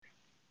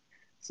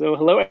So,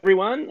 hello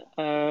everyone.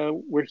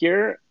 We're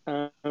here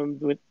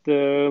with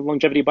the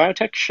Longevity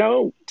Biotech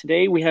Show.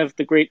 Today, we have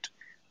the great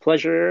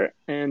pleasure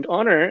and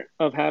honor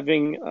of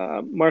having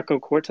Marco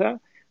Quarta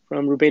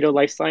from Rubedo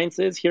Life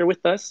Sciences here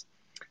with us.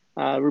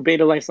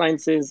 Rubedo Life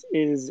Sciences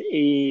is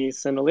a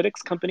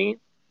senolytics company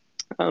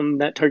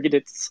that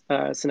targets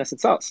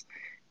senescent cells.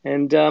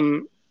 And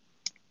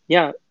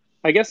yeah,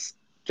 I guess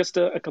just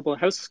a couple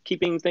of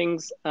housekeeping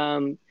things.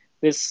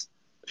 This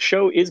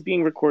show is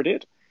being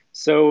recorded.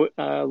 So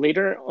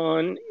later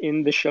on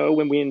in the show,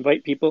 when we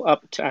invite people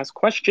up to ask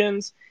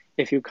questions,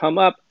 if you come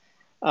up,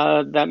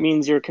 that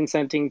means you're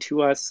consenting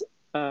to us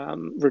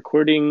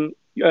recording,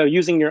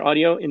 using your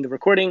audio in the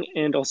recording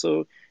and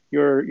also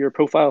your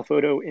profile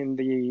photo in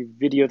the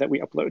video that we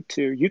upload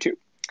to YouTube.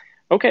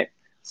 Okay,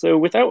 so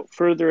without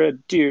further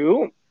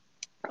ado,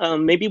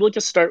 maybe we'll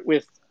just start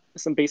with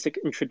some basic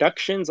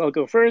introductions. I'll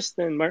go first,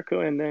 then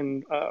Marco, and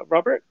then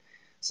Robert.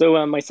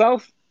 So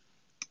myself,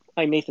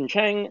 I'm Nathan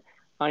Chang.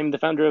 I'm the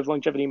founder of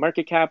Longevity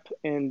Market Cap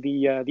and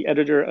the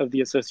editor of the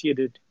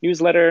associated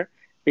newsletter.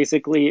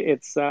 Basically,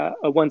 it's a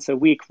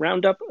once-a-week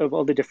roundup of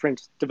all the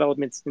different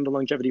developments in the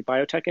longevity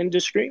biotech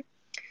industry.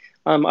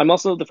 I'm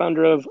also the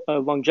founder of a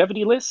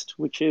Longevity List,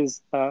 which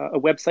is a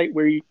website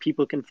where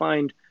people can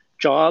find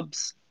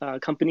jobs,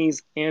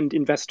 companies, and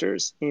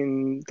investors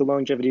in the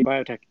longevity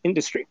biotech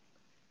industry.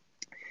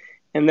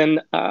 And then,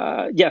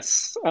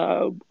 yes,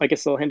 I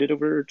guess I'll hand it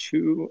over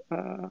to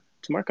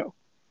Marco.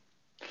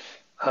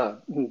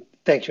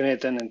 Thank you,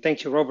 Nathan, and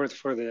thank you, Robert,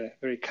 for the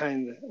very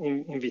kind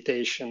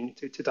invitation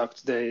to talk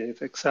today.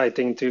 It's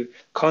exciting to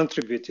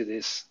contribute to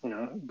this,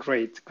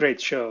 great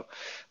show. I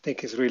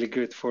think it's really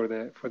good for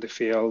the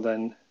field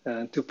and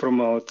to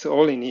promote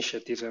all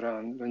initiatives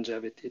around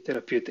longevity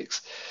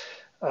therapeutics.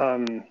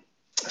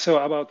 So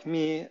about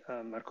me,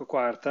 Marco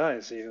Quarta,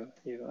 as you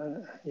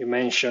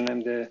mentioned,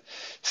 I'm the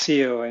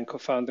CEO and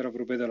co-founder of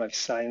Rubedo Life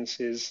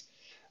Sciences,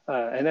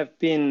 and I've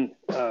been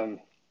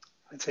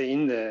let's say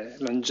in the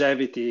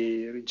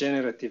longevity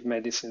regenerative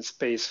medicine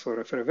space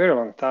for a very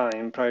long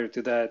time. Prior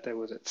to that, I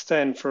was at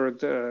Stanford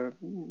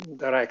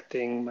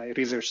directing my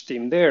research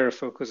team there,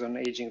 focused on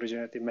aging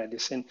regenerative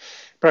medicine.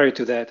 Prior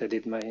to that, I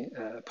did my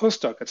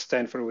postdoc at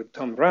Stanford with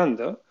Tom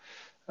Brando,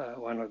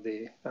 one of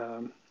the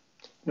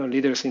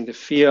leaders in the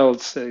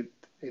fields.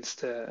 It's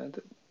the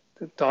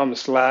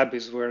Tom's lab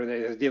is where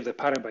the idea of the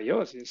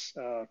parabiosis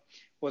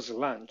was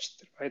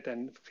launched, right?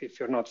 And if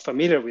you're not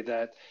familiar with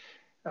that,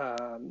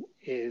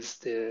 is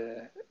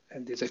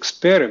this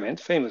experiment,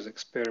 famous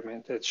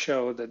experiment that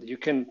showed that you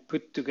can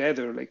put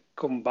together, like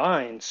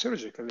combine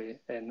surgically,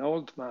 an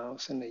old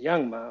mouse and a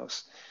young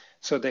mouse,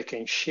 so they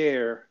can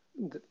share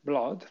the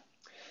blood.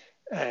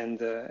 And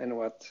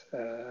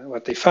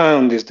what they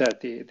found is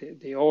that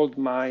the old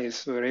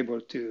mice were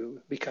able to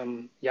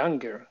become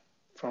younger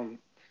from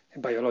a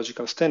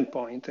biological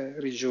standpoint,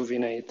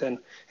 rejuvenate and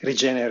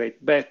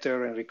regenerate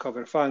better and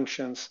recover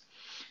functions.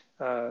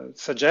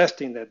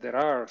 Suggesting that there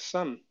are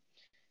some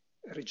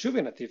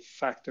rejuvenative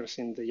factors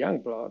in the young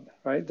blood,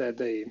 right? That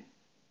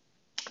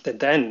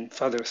then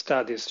further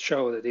studies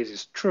show that this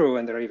is true,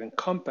 and there are even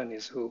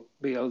companies who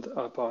build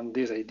upon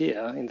this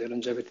idea in the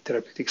longevity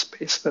therapeutic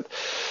space. But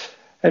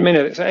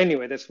so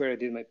anyway, that's where I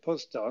did my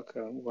postdoc,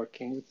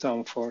 working with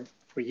Tom for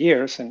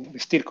years, and we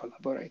still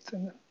collaborate.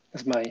 And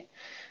as my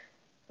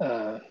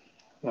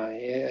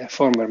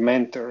former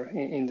mentor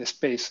in the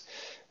space.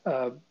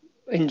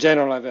 In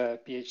general, I have a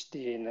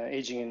PhD in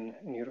aging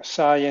and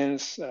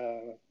neuroscience,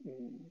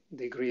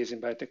 degrees in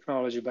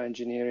biotechnology,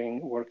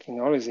 bioengineering, working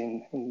always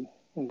in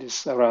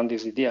this around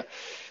this idea.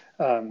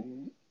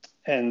 And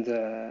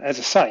as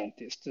a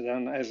scientist,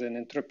 then as an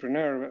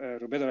entrepreneur,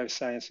 Rubedo Life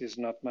Science is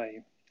not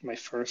my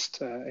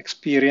first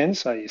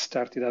experience. I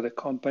started other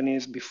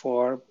companies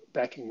before,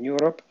 back in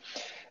Europe,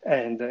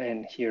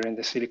 and here in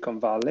the Silicon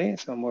Valley.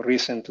 So more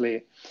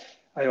recently,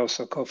 I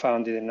also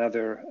co-founded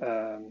another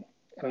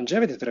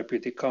longevity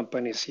therapeutic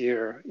companies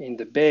here in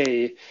the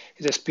Bay.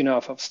 It's a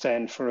spin-off of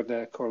Stanford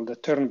called the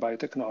Turn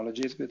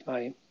Biotechnologies with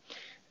my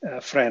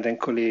friend and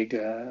colleague,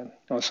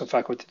 also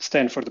faculty at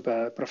Stanford,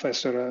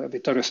 Professor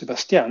Vittorio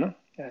Sebastiano.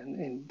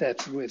 And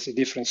that was a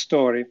different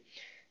story.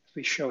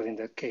 We showed in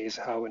that case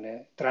how in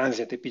a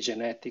transient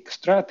epigenetic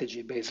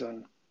strategy based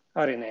on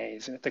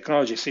RNAs,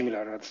 technology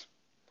similar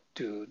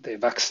to the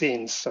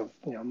vaccines of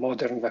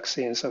modern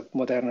vaccines of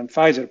Moderna and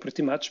Pfizer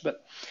pretty much,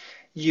 but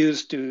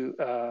used to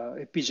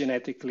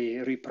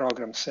epigenetically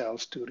reprogram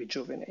cells to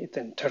rejuvenate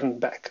and turn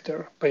back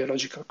their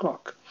biological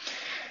clock.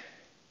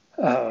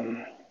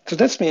 So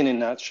that's me in a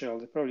nutshell.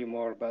 There's probably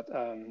more, but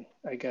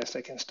I guess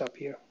I can stop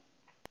here.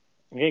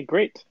 Okay,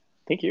 great.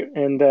 Thank you.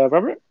 And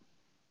Robert?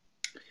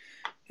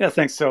 Yeah,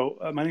 thanks. So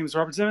my name is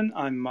Robert Zimmerman.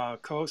 I'm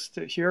co-host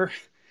here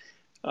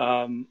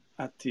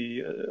at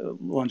the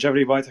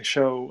Longevity Biotech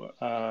Show.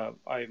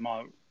 I'm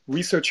a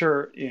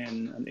researcher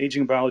in an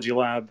aging biology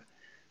lab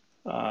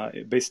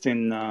based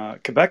in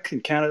Quebec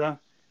in Canada,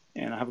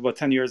 and I have about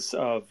 10 years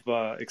of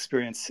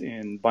experience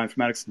in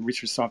bioinformatics and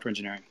research software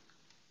engineering.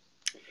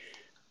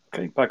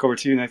 Okay, back over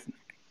to you, Nathan.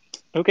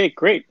 Okay,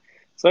 great.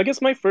 So I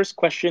guess my first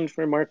question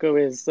for Marco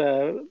is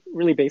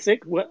really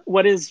basic.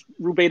 What is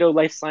Rubedo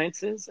Life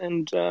Sciences,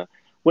 and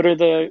what are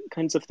the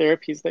kinds of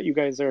therapies that you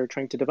guys are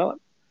trying to develop?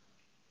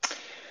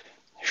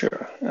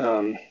 Sure.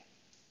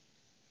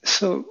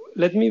 So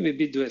let me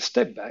maybe do a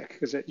step back,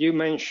 because you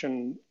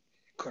mentioned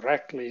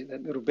correctly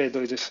that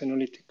Rubedo is a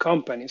senolytic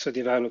company, so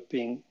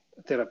developing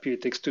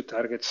therapeutics to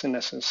target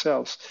senescent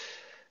cells.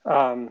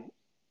 I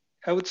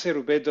would say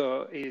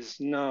Rubedo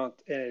is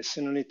not a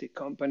senolytic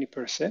company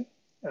per se.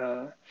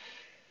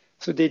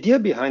 So the idea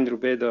behind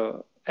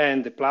Rubedo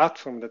and the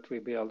platform that we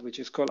built, which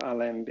is called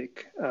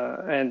Alembic,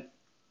 and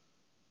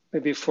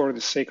maybe for the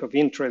sake of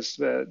interest,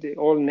 the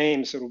all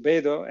names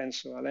Rubedo and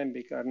so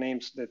Alembic are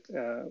names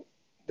that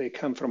they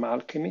come from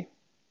alchemy.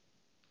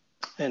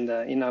 And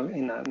in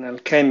an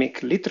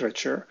alchemic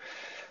literature,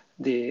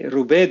 the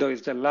Rubedo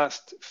is the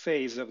last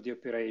phase of the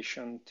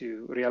operation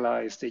to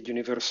realize the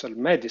universal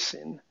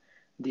medicine,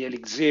 the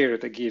elixir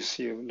that gives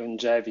you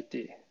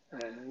longevity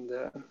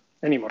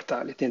and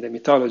immortality in the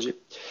mythology.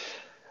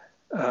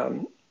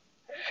 And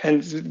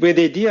with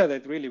the idea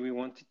that really we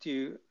wanted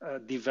to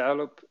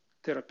develop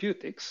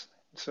therapeutics,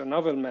 so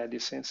novel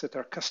medicines that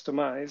are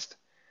customized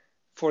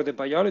for the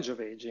biology of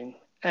aging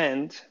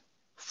and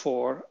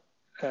for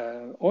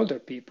older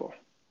people.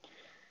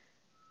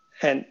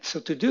 And so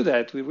to do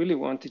that, we really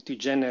wanted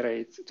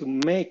to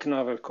make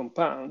novel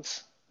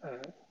compounds.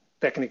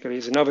 Technically,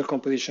 it's a novel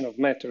composition of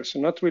matter, so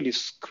not really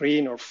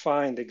screen or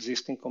find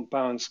existing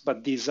compounds,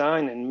 but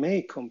design and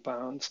make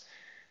compounds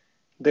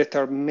that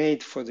are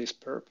made for this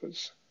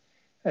purpose.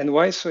 And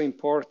why so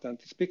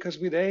important? It's because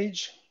with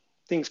age,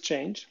 things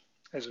change,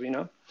 as we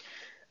know.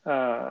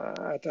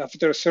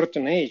 After a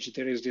certain age,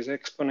 there is this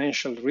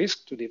exponential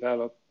risk to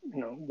develop,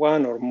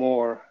 one or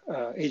more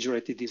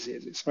age-related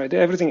diseases. Right?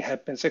 Everything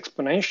happens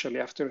exponentially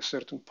after a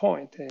certain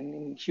point, and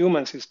in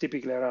humans, it's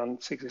typically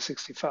around 60,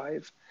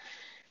 65,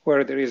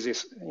 where there is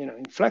this,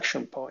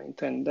 inflection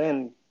point, and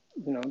then,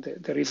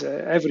 there is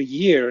every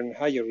year a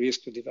higher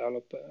risk to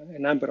develop a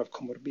number of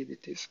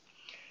comorbidities,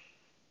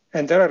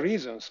 and there are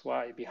reasons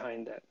why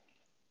behind that.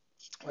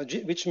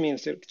 Which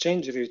means they're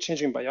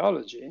changing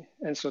biology,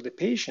 and so the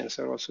patients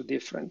are also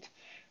different.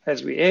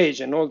 As we age,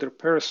 an older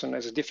person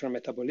has a different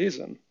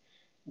metabolism.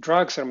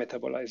 Drugs are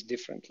metabolized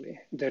differently.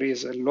 There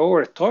is a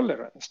lower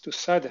tolerance to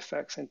side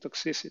effects and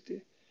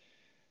toxicity.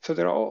 So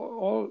there are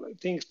all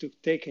things to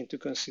take into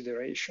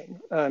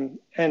consideration.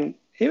 And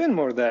even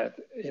more that,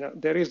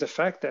 there is the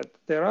fact that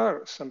there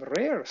are some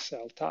rare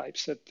cell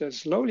types that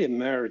slowly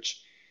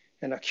emerge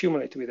and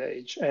accumulate with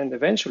age and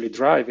eventually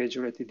drive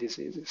age-related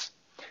diseases.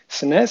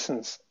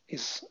 Senescent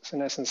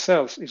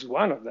cells is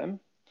one of them,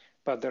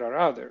 but there are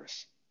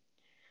others.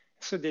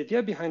 So the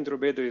idea behind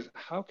Rubedo is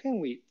how can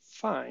we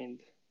find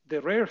the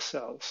rare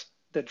cells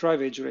that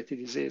drive age-related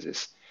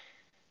diseases?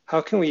 How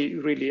can we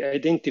really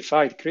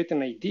identify, create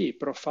an ID,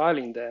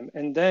 profiling them,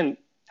 and then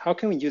how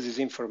can we use this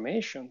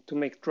information to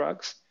make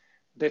drugs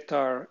that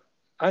are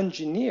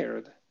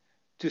engineered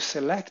to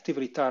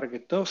selectively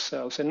target those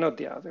cells and not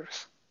the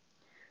others?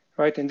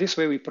 Right? In this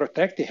way, we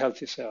protect the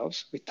healthy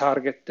cells, we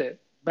target the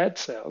bad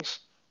cells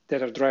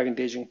that are driving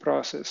the aging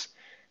process.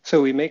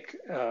 So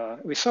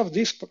we solve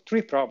these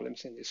three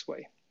problems in this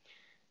way.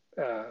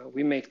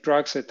 We make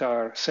drugs that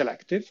are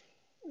selective,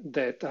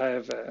 that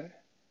have a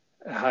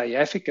high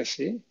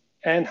efficacy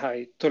and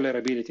high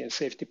tolerability and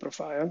safety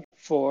profile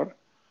for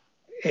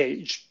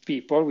aged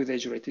people with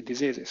age-related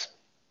diseases.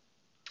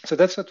 So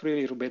that's what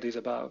really Rubedo is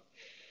about.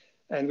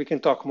 And we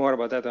can talk more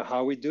about that and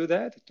how we do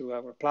that through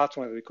our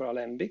platform that we call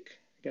Alembic.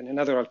 Again,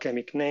 another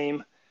alchemic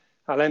name.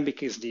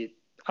 Alembic is the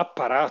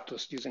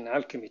apparatus used in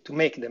alchemy to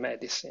make the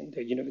medicine,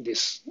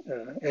 this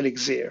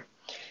elixir.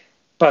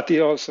 But it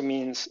also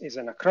is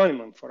an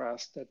acronym for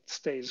us that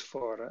stands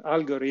for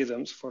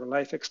algorithms for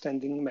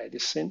life-extending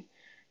medicine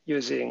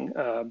using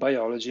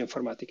biology,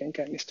 informatics, and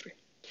chemistry.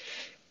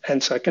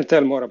 And so I can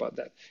tell more about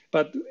that.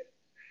 But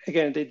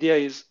again, the idea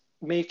is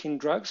making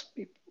drugs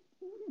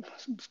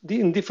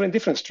in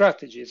different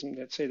strategies. And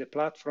let's say the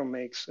platform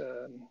makes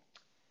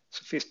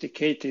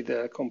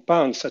sophisticated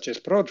compounds such as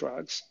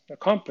prodrugs,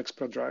 complex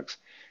prodrugs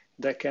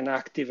that can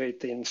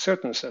activate in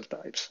certain cell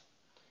types.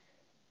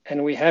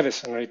 And we have a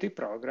senolytic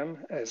program,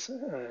 as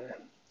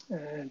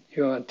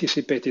you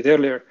anticipated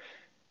earlier,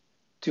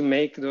 to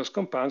make those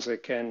compounds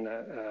that can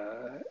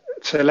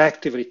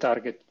selectively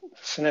target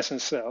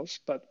senescent cells.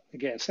 But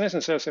again,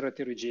 senescent cells are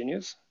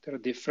heterogeneous, they're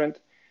different.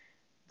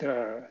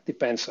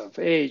 Depends of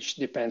age,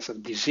 depends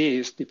of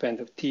disease,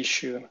 depends of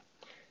tissue.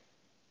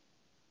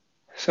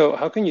 So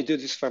how can you do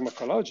this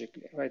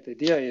pharmacologically, right? The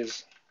idea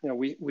is,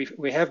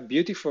 we have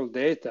beautiful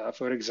data,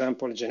 for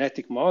example,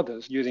 genetic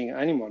models using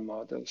animal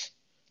models,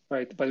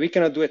 right? But we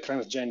cannot do a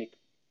transgenic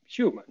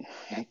human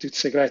to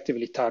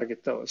selectively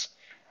target those.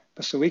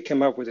 So we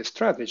came up with a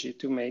strategy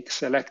to make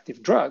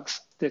selective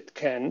drugs that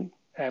can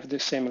have the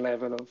same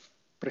level of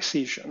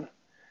precision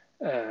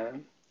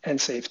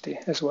and safety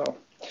as well.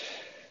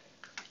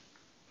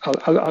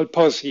 I'll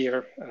pause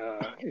here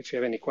if you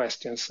have any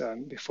questions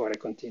before I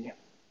continue.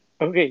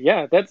 Okay,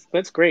 yeah,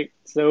 that's great.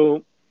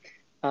 So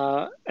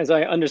as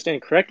I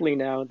understand correctly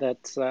now,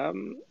 that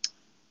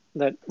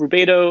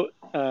Rubedo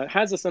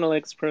has a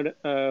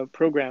Senelex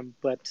program,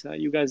 but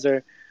you guys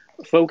are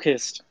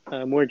focused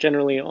more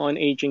generally on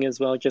aging as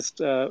well,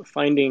 just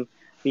finding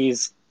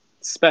these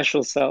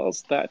special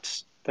cells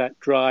that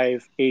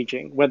drive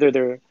aging, whether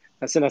they're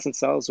senescent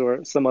cells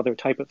or some other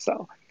type of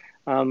cell.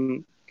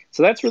 So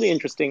that's really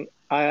interesting.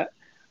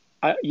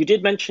 You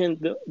did mention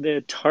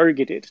the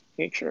targeted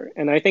nature,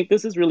 and I think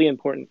this is really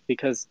important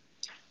because,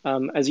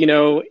 as you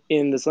know,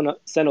 in the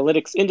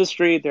senolytics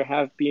industry, there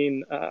has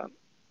been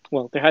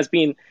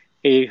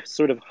a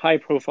sort of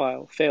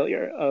high-profile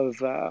failure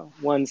of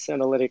one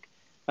senolytic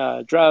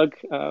drug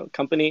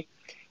company,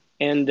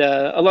 and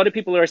a lot of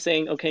people are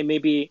saying, okay,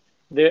 maybe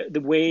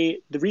the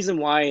reason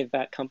why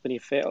that company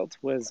failed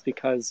was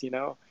because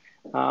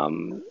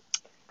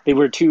they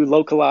were too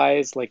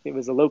localized, like it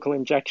was a local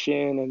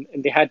injection,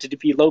 and they had to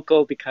be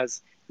local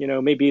because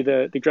maybe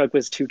the drug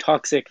was too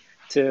toxic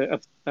to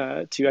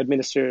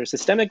administer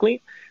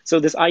systemically. So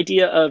this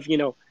idea of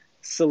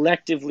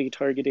selectively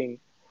targeting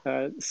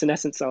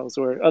senescent cells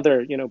or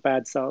other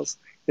bad cells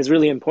is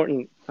really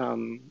important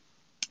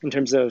in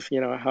terms of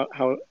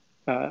how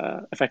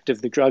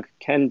effective the drug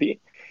can be.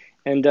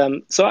 And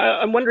so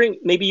I'm wondering,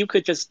 maybe you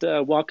could just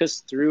walk us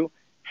through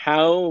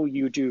how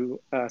you do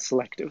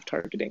selective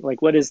targeting.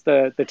 Like, what is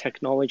the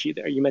technology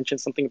there? You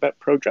mentioned something about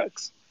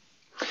prodrugs.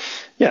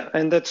 Yeah,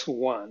 and that's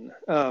one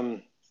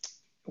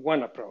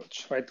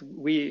approach, right?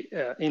 We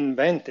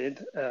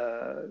invented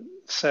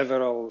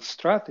several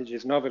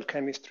strategies, novel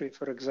chemistry,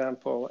 for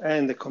example,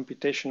 and the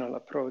computational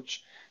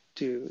approach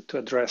to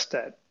address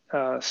that.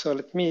 So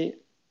let me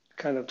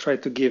kind of try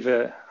to give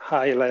a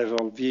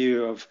high-level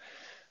view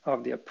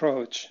of the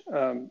approach.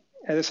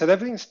 As I said,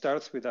 everything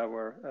starts with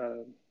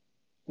our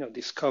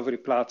discovery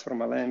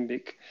platform,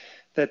 Alembic,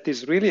 that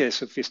is really a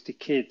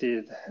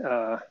sophisticated,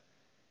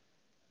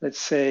 let's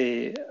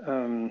say,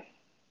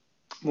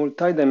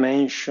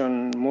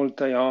 multi-dimension,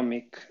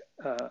 multi-omic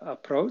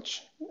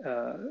approach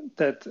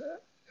that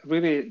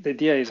really the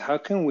idea is how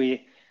can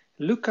we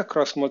look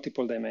across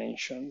multiple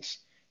dimensions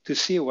to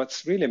see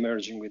what's really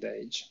emerging with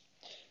age.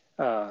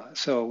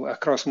 So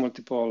across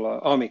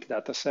multiple omic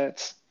data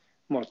sets,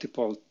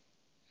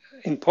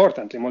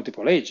 importantly,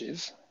 multiple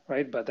ages,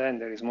 right? But then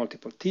there is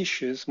multiple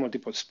tissues,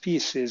 multiple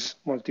species,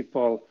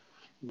 multiple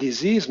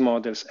disease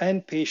models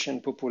and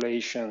patient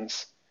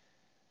populations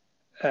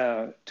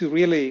to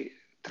really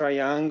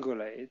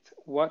triangulate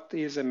what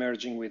is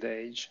emerging with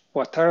age,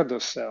 what are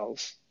those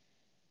cells,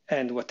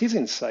 and what is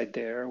inside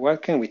there,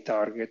 what can we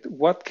target,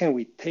 what can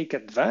we take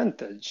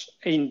advantage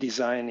in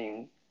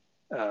designing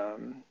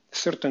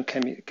certain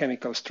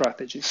chemical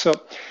strategies. So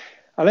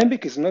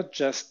Alembic is not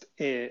just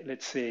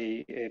let's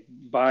say, a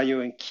bio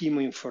and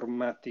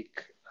chemoinformatic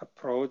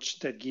approach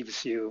that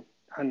gives you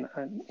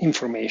an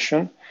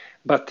information,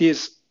 but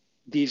is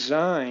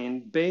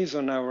designed based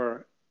on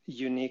our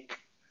unique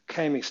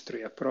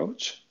chemistry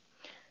approach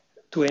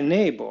to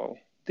enable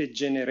the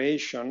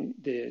generation,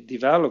 the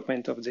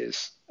development of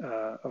these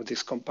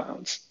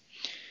compounds.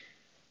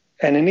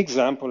 And an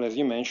example, as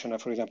you mentioned, are,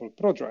 for example,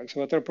 prodrugs.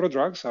 What are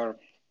prodrugs? Are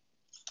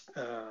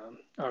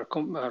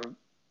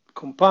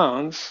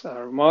compounds,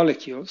 are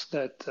molecules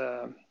that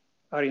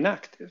are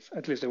inactive,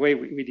 at least the way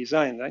we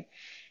design them.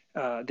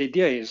 The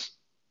idea is,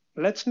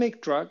 let's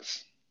make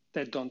drugs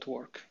that don't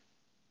work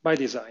by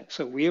design.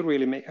 So we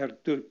really are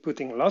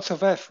putting lots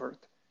of effort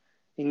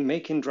in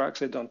making drugs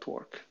that don't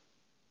work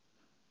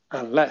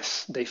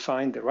unless they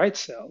find the right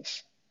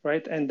cells,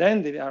 right? And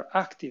then they are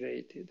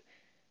activated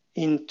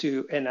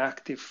into an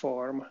active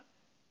form.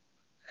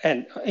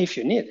 And if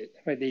you need it,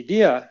 right? The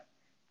idea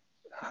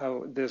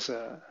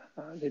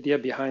the idea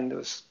behind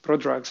those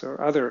prodrugs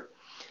or other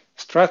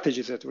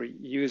strategies that we're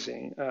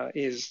using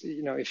is,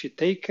 if you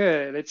take,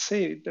 let's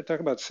say, talk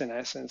about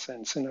senescence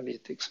and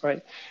senolytics,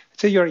 right?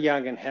 Let's say you're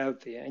young and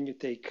healthy and you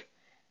take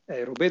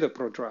a Rubedo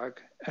prodrug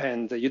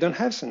and you don't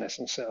have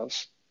senescent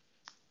cells,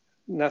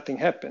 nothing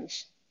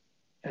happens.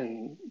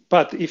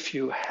 But if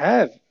you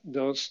have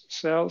those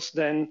cells,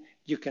 then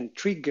you can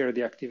trigger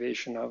the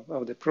activation of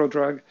the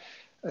prodrug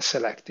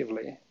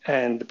selectively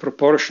and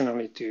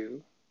proportionally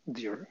to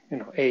your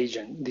age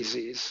and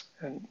disease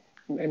and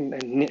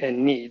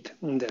need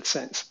in that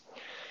sense.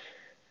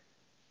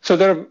 So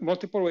there are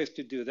multiple ways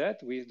to do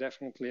that. We've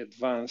definitely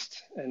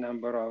advanced a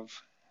number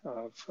of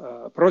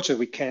approaches.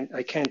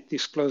 I can't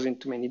disclose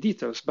into many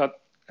details,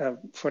 but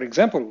for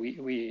example,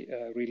 we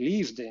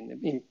released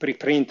in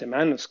preprint a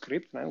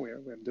manuscript. Now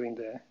we're doing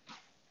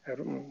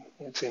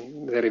it's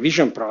in the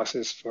revision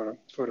process for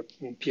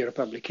peer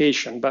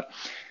publication, but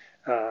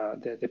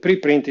the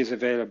preprint is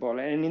available.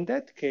 And in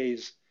that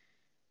case,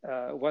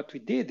 what we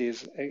did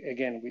is,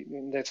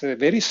 again, that's a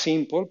very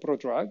simple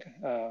prodrug.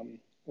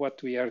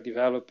 What we are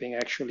developing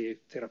actually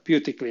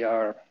therapeutically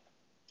are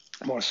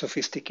more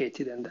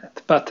sophisticated than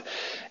that. But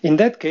in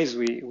that case,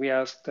 we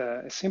asked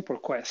a simple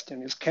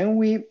question is, can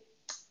we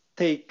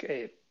take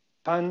a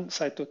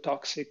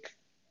pan-cytotoxic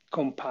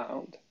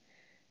compound?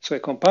 So a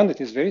compound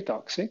that is very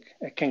toxic,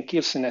 it can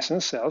kill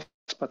senescent cells,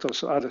 but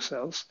also other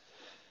cells,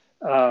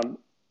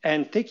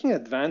 and taking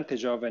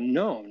advantage of a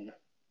known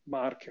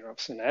marker of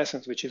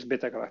senescence, which is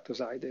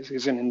beta-galactosidase,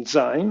 is an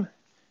enzyme,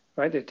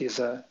 right? It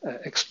is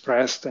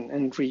expressed and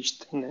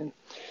enriched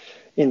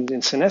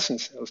in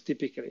senescent cells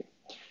typically.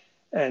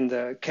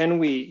 And can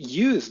we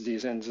use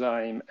this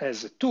enzyme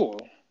as a tool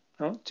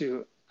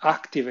to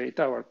activate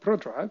our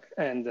prodrug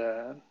and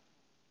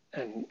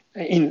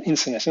in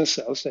senescent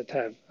cells that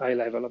have high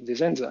level of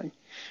this enzyme?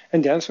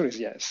 And the answer is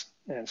yes.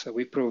 And so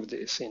we proved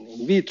this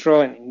in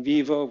vitro and in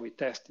vivo. We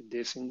tested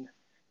this in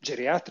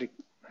geriatric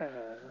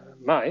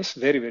mice,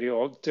 very, very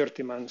old,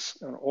 30 months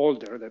or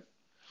older, that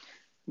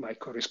might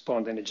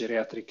correspond in a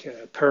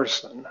geriatric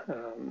person,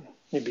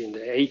 maybe in the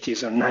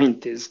 80s or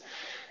 90s.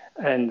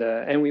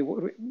 And we,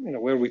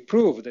 where we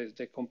proved that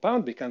the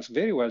compound becomes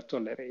very well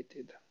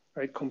tolerated,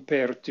 right,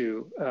 compared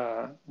to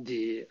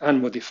the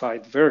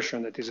unmodified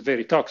version that is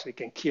very toxic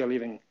and kill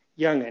even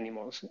young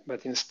animals.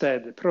 But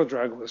instead, the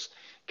prodrug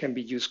can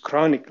be used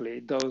chronically,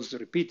 dosed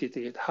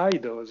repeatedly at high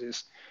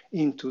doses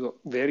into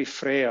very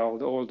frail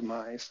old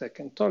mice that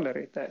can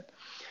tolerate that.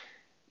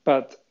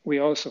 But we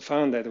also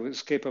found that it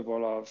was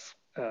capable of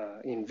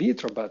in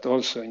vitro, but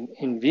also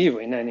in vivo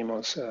in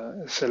animals,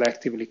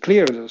 selectively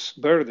clear those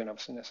burden of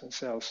senescent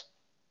cells,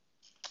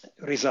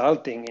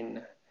 resulting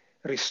in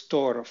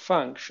restore of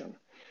function.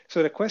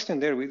 So the question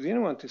there, we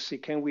didn't want to see,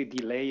 can we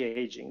delay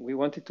aging? We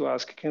wanted to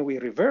ask, can we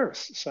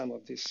reverse some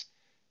of this,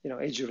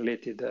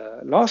 age-related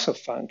loss of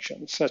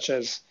function, such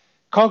as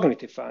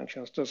cognitive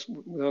functions?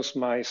 Those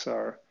mice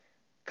are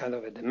kind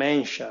of a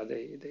dementia.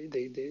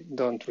 They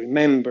don't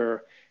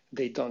remember.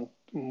 They don't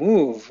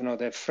move.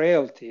 They have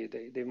frailty.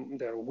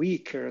 They're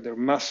weaker. Their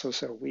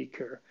muscles are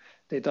weaker.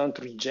 They don't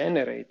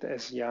regenerate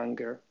as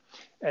younger.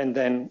 And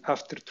then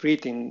after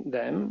treating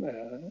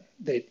them,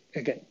 they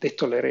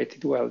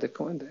tolerated well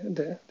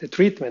the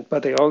treatment,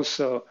 but they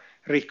also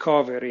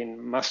recover in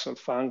muscle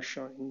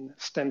function, in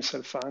stem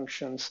cell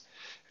functions,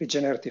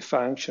 regenerative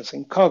functions,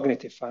 in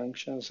cognitive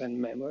functions, and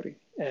memory,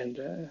 and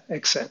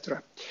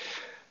etc.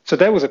 So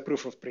that was a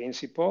proof of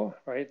principle,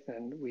 right?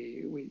 And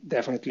we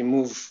definitely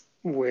move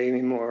way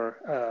more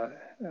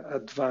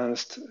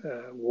advanced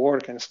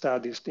work and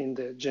studies in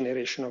the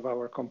generation of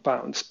our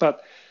compounds.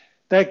 But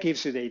that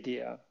gives you the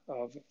idea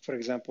of, for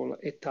example,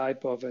 a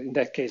type of, in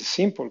that case,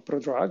 simple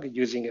prodrug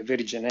using a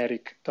very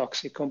generic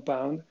toxic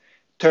compound,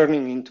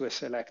 turning into a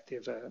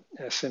selective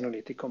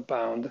senolytic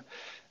compound.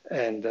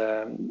 And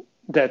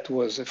that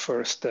was the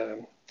first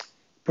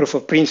proof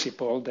of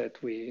principle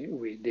that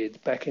we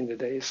did back in the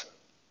days.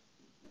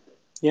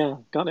 Yeah,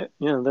 got it.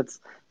 Yeah,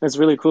 that's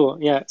really cool.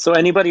 Yeah, so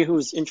anybody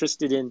who's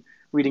interested in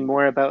reading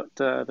more about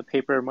the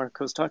paper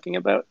Marco's talking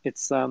about,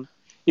 it's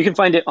you can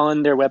find it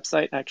on their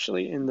website,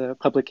 actually, in the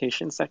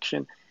publication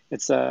section.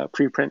 It's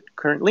preprint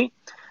currently.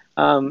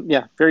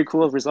 Yeah, very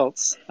cool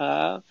results.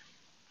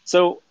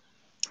 So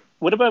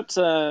what about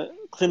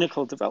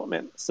clinical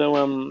development? So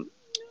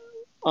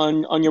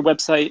on your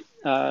website,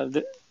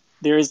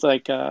 there is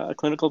like a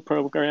clinical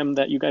program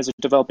that you guys are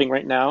developing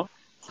right now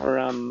for,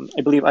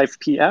 I believe,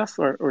 IPF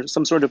or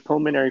some sort of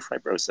pulmonary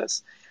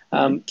fibrosis.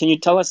 Can you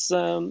tell us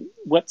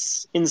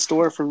what's in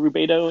store for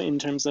Rubedo in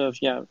terms of,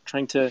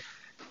 trying to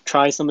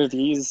try some of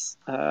these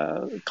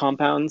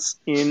compounds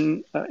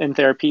and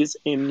therapies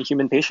in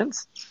human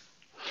patients?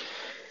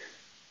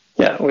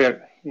 Yeah, we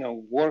are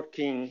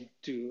working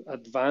to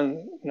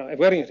advance.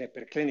 We're in a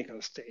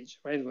preclinical stage,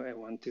 right? I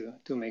want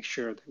to make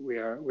sure that we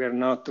are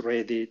not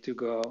ready to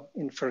go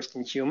first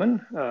in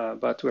human,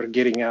 but we're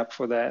gearing up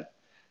for that.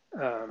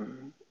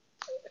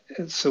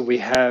 So we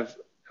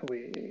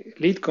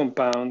lead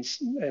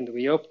compounds, and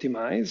we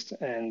optimized,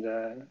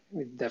 and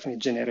we definitely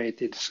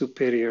generated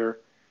superior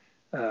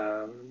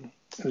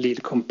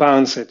lead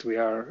compounds that we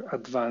are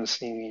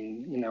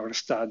advancing in our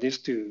studies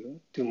to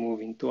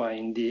move into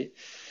IND.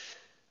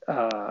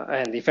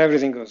 And if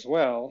everything goes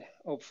well,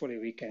 hopefully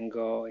we can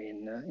go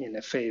in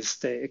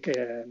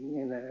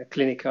a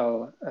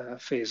clinical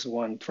phase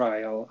 1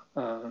 trial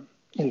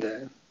in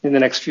the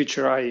next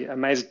future.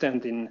 I'm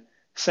hesitant in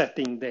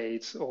setting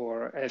dates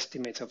or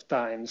estimates of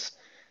times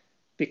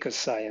because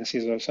science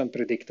is also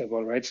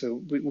unpredictable, right?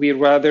 So we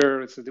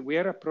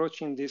are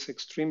approaching this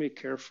extremely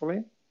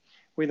carefully.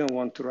 We don't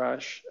want to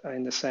rush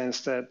in the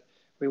sense that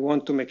we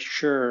want to make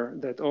sure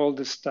that all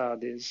the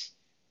studies,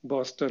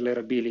 both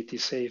tolerability,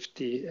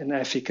 safety, and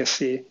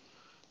efficacy,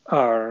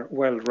 are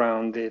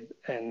well-rounded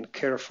and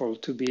careful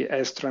to be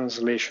as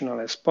translational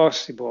as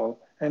possible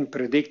and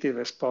predictive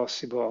as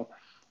possible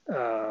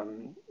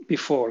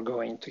before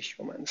going to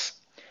humans.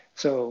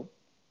 So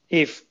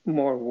if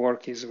more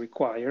work is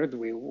required,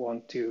 we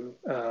want to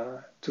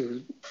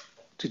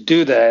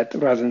do that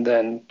rather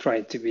than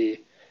try to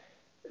be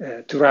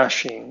to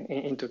rushing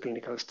into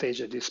clinical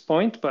stage at this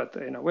point. But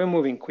we're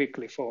moving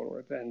quickly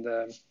forward.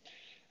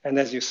 And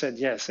as you said,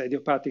 yes,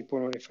 idiopathic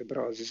pulmonary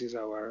fibrosis is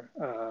our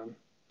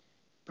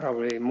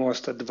probably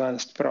most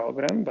advanced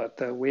program,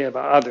 but we have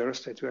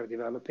others that we are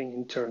developing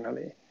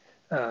internally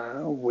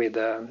with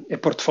a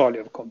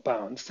portfolio of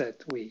compounds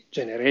that we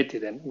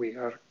generated, and we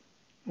are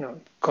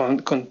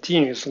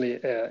continuously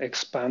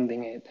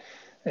expanding it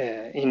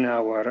in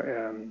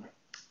our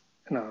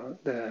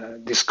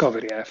the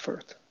discovery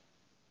effort.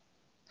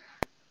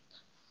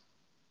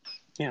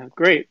 Yeah,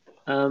 great.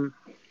 I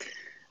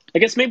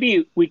guess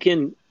maybe we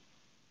can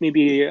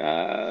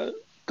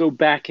go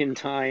back in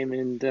time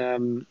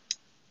and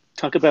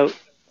talk about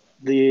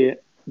the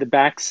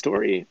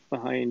backstory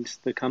behind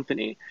the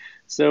company.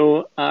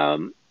 So,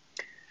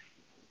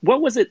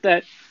 what was it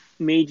that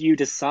made you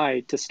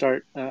decide to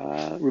start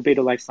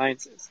Rubedo Life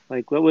Sciences?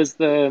 Like, what was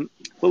the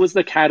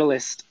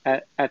catalyst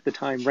at the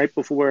time, right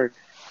before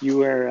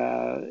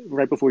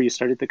you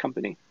started the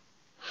company?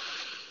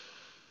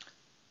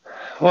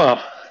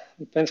 Well,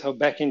 depends how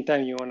back in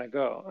time you want to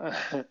go.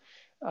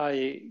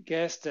 I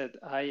guess that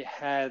I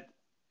had,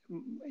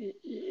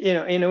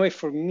 in a way,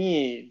 for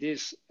me,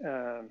 this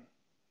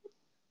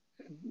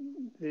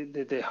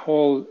the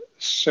whole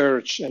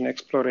search and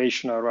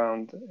exploration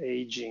around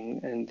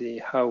aging and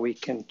how we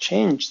can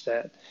change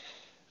that,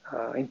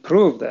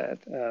 improve that,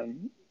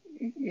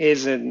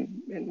 is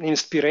an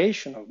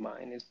inspiration of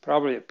mine. It's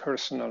probably a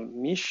personal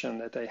mission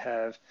that I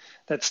have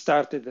that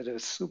started at a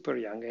super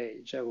young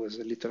age. I was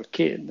a little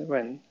kid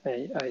when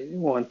I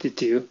wanted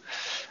to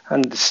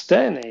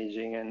understand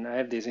aging, and I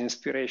have this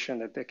inspiration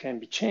that they can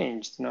be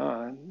changed,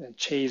 and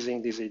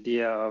chasing this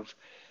idea of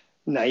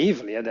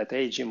naively at that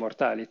age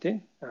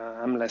immortality.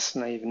 I'm less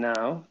naive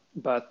now,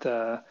 but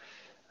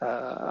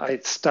I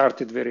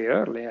started very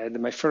early. I had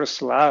my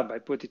first lab. I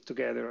put it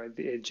together at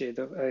the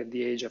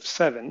age of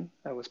 7.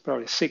 I was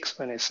probably 6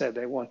 when I said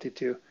I wanted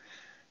to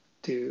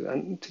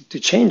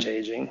change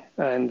aging,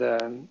 and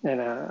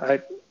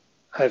I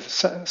have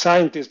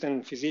scientists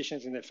and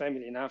physicians in the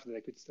family enough that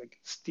I could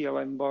steal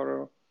and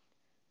borrow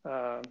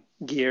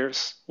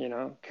gears,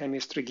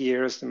 chemistry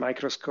gears, the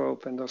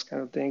microscope, and those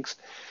kind of things.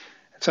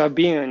 So I've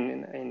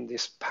been in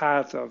this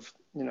path of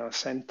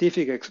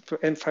scientific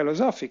and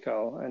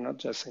philosophical, and not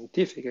just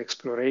scientific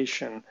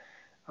exploration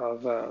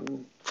of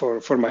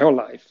for my whole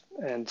life.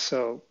 And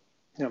so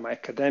my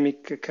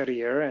academic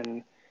career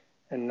and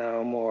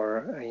now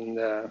more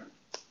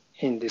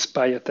in this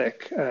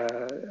biotech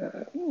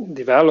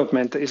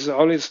development is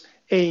always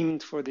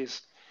aimed for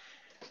this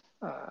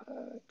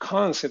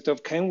concept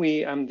of, can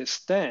we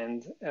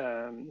understand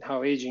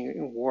how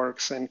aging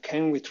works, and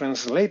can we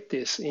translate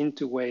this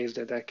into ways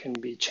that can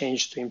be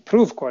changed to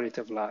improve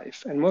quality of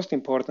life? And most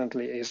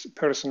importantly,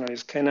 personally,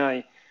 can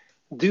I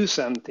do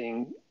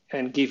something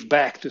and give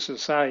back to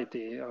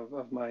society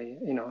of my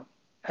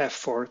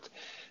effort,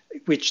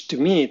 which to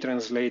me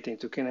translates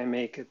into, can I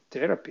make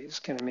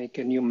therapies, can I make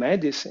new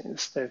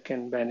medicines that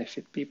can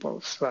benefit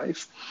people's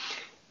life?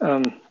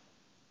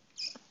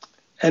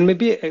 And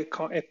maybe a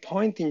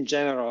point in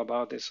general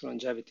about this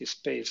longevity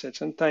space, that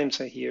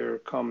sometimes I hear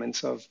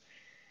comments of,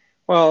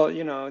 well,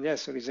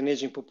 yes, there is an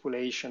aging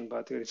population,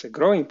 but there is a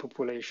growing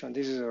population.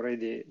 This is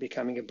already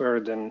becoming a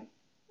burden,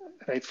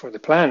 right, for the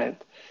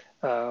planet.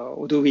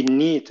 Do we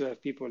need to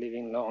have people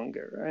living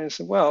longer? And I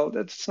said, well,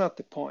 that's not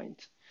the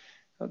point.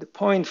 The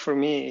point for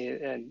me,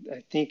 and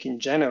I think in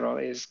general,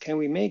 is, can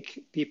we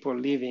make people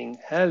living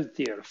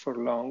healthier for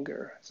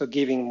longer? So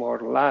giving more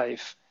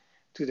life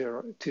to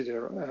their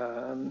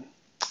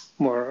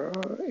more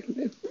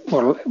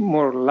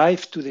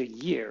life to their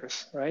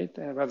years, right?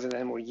 Rather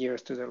than more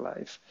years to their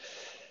life.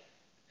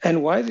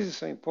 And why this is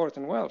so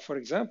important? Well, for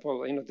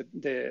example,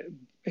 the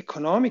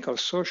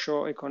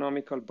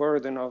socio-economical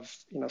burden of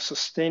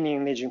sustaining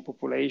an aging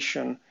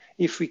population,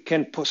 if we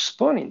can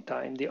postpone in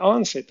time the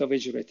onset of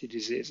age-related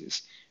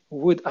diseases,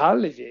 would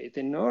alleviate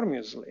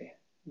enormously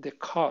the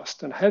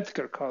cost and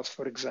healthcare costs,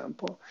 for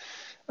example.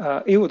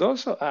 It would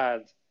also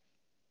add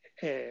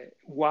a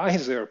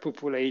wiser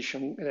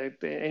population,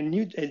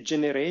 a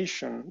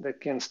generation that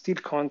can still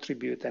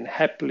contribute and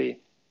happily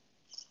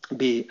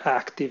be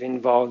active,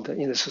 involved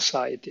in the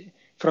society,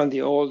 from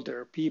the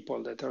older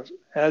people that are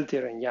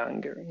healthier and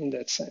younger in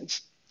that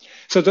sense.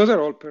 So those are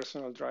all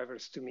personal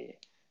drivers to me.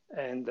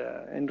 And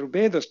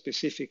Rubedo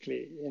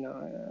specifically,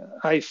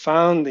 I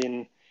found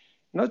in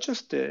not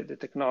just the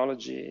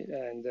technology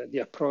and the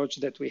approach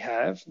that we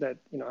have, that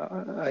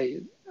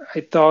I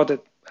thought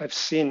that I've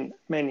seen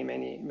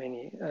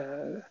many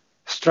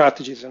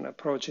strategies and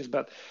approaches,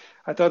 but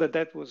I thought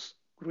that was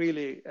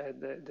really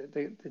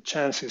the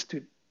chances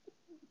to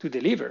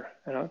deliver,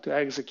 to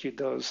execute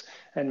those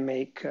and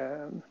make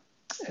a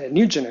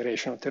new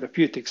generation of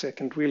therapeutics that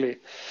can really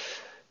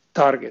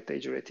target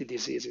age-related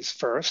diseases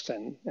first,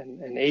 and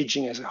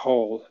aging as a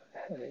whole,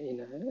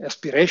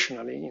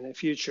 aspirationally in the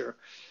future.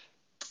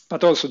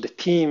 But also the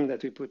team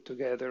that we put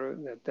together,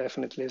 that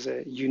definitely is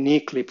a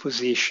uniquely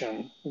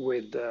positioned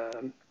with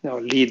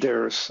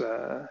leaders,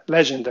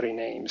 legendary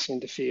names in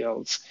the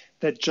fields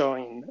that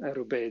join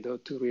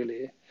Rubedo to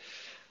really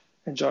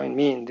join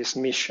me in this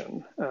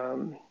mission.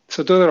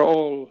 So those are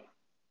all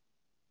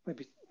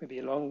maybe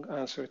a long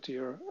answer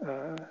to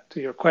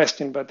your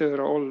question, but those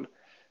are all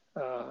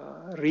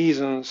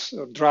reasons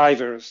or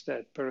drivers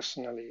that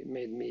personally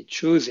made me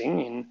choosing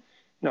in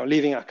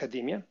leaving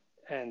academia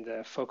and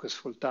focus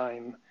full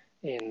time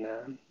in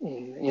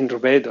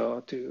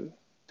Rubedo to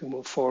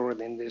move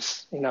forward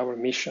in our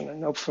mission,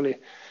 and hopefully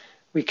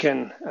we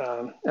can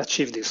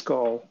achieve this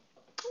goal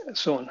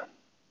soon.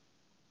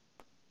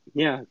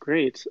 Yeah,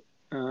 great.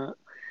 I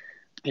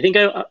think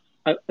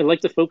I'd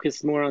like to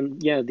focus more on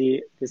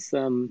this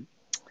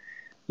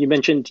you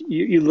mentioned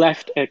you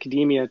left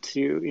academia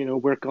to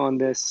work on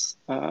this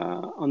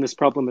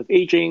problem of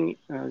aging,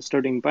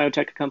 starting a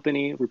biotech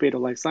company, Rubedo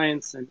Life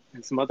Science, and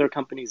some other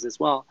companies as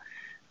well.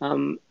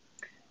 Um,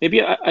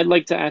 Maybe I'd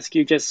like to ask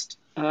you just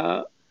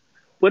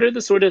what are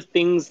the sort of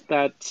things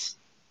that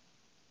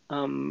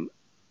um,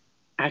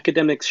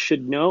 academics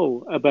should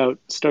know about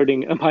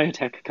starting a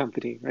biotech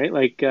company, right?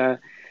 Like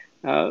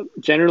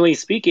generally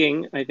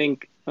speaking, I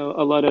think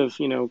a lot of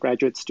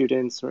graduate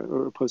students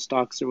or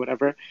postdocs or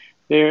whatever,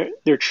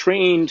 they're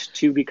trained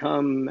to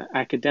become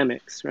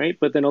academics, right?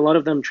 But then a lot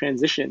of them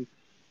transition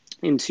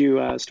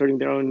into starting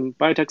their own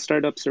biotech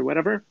startups or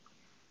whatever.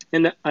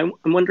 And I'm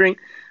wondering,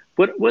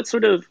 what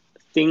sort of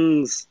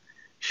things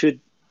should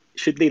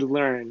they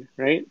learn,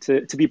 right,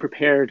 to be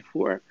prepared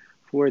for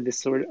this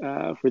sort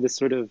of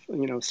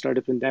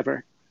startup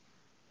endeavor?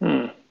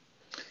 Hmm.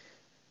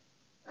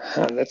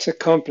 That's a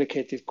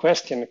complicated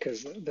question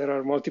because there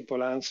are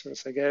multiple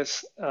answers, I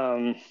guess.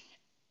 Well,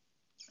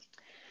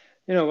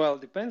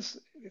 it depends.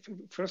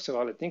 First of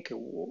all, I think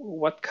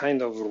what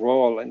kind of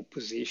role and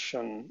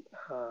position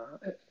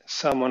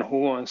someone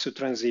who wants to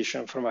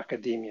transition from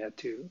academia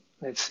to,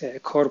 let's say, a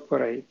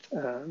corporate,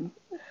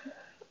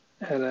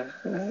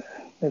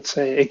 let's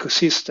say,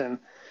 ecosystem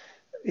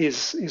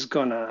is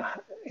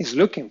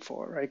looking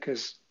for, right?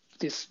 Because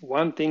this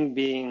one thing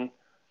being,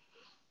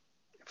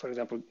 for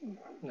example,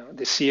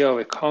 the CEO of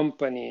a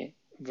company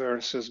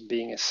versus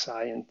being a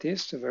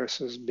scientist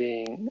versus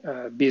being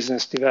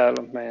business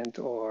development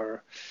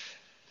or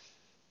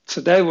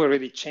so that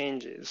already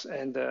changes,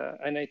 and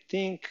I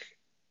think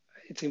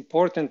it's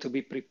important to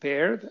be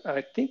prepared.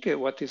 I think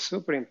what is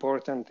super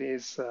important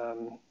is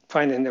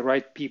finding the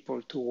right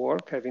people to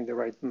work, having the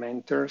right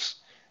mentors,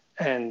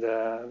 and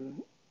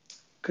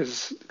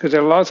because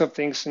there are lots of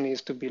things that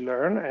needs to be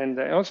learned, and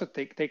also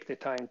take the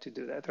time to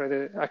do that.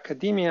 Right?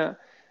 Academia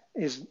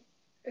is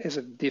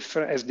a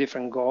different has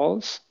different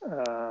goals.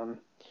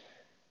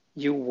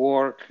 You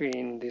work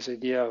in this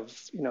idea of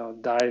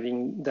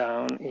diving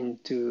down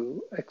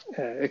into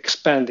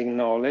expanding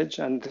knowledge,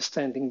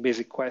 understanding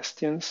basic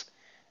questions,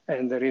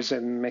 and there is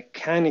a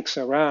mechanics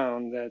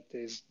around that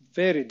is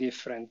very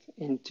different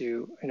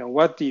into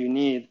what do you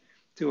need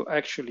to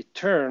actually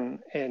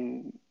turn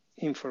an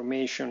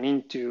information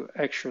into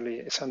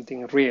actually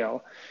something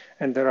real,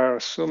 and there are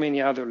so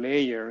many other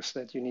layers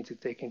that you need to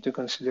take into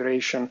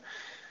consideration.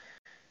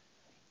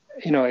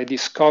 A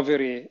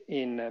discovery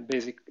in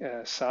basic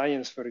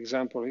science, for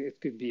example, it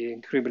could be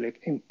incredibly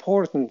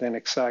important and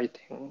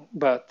exciting,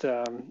 but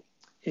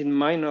it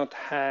might not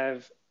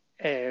have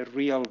a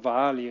real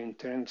value in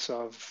terms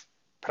of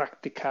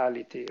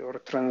practicality or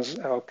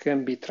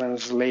can be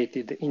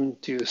translated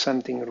into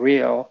something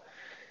real.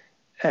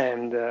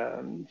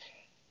 And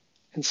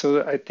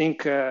so I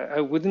think I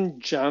wouldn't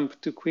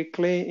jump too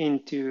quickly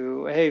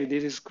into, hey,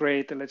 this is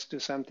great, let's do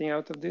something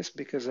out of this,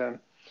 because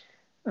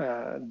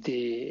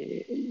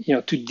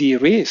to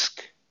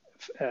de-risk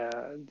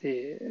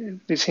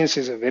since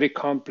it's a very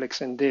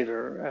complex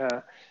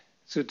endeavor,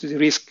 so to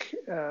de-risk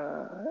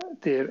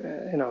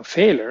the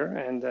failure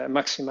and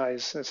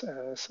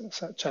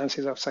maximize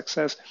chances of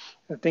success,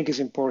 I think it's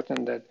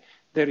important that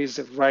there is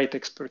the right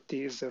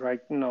expertise, the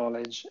right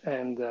knowledge,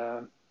 and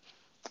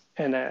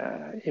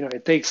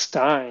it takes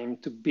time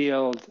to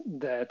build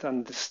that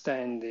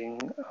understanding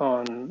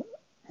on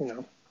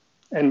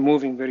and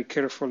moving very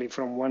carefully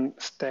from one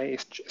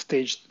stage to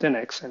the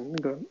next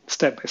and go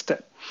step by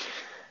step.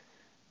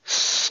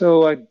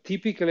 So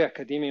typically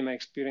academia, in my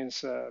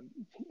experience,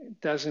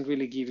 doesn't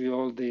really give you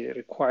all the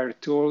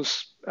required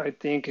tools. I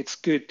think it's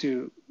good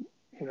to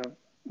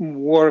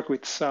work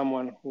with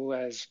someone who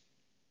has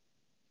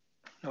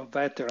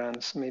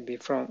veterans maybe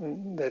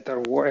from that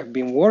have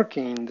been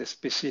working in the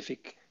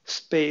specific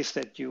space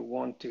that you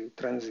want to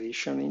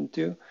transition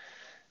into,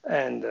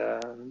 and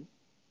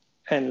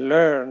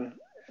learn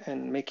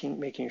and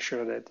making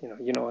sure that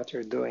you know what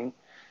you're doing.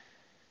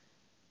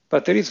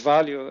 But there is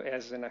value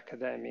as an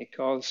academic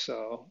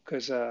also,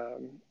 because the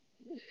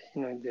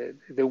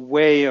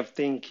way of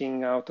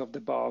thinking out of the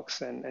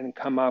box and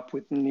come up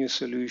with new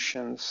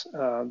solutions,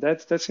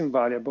 that's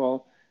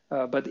invaluable.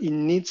 But it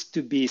needs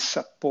to be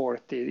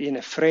supported in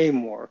a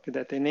framework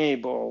that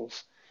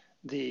enables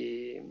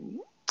the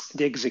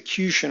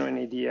execution of an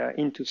idea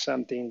into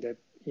something that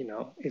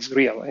is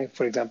real.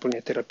 For example,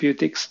 in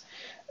therapeutics,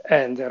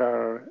 and there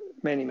are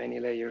many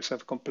layers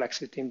of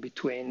complexity in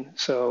between.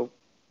 So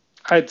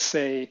I'd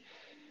say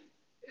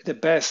the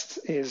best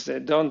is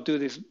that don't do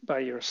this by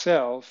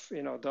yourself.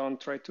 Don't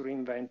try to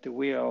reinvent the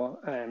wheel,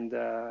 and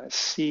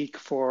seek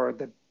for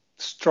the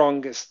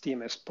strongest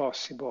team as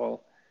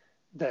possible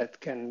that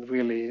can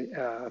really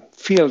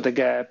fill the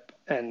gap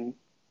and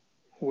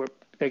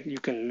that you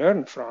can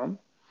learn from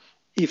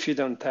if you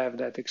don't have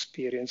that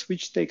experience,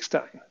 which takes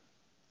time,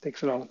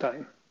 takes a long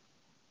time.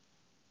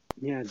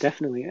 Yeah,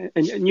 definitely.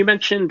 And you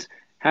mentioned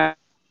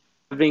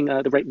having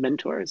the right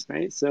mentors,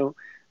 right? So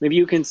maybe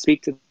you can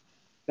speak to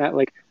that?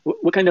 Like,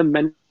 what kind of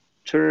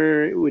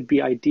mentor would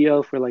be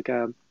ideal for like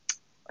a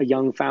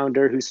young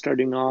founder who's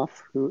starting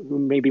off, who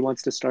maybe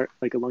wants to start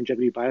like a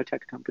longevity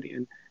biotech company,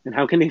 and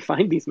how can they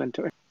find these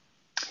mentors?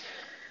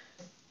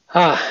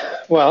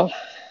 Well,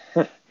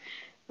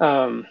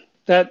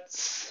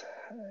 that's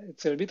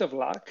it's a bit of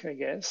luck, I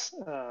guess.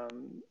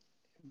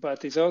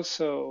 But it's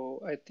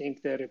also, I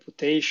think, the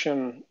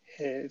reputation.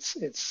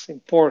 It's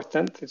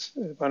important. It's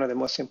one of the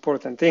most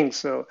important things.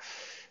 So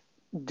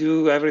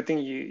do everything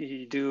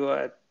you do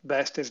at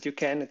best as you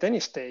can at any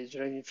stage.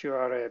 Right? If you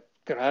are a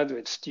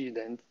graduate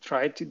student,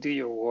 try to do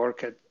your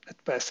work at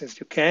best as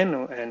you can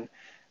and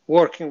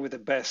working with the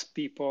best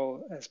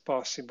people as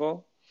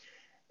possible,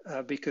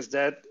 because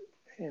that,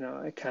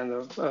 it kind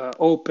of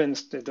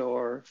opens the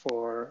door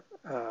for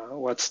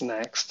what's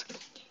next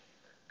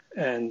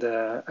and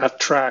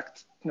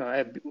attracts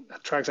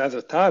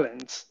other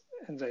talents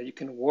and that you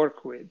can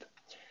work with.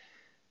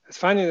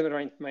 Finding the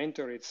right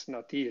mentor, it's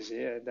not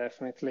easy,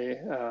 definitely,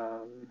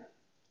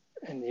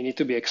 and you need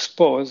to be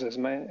exposed as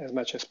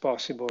much as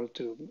possible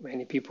to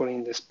many people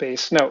in the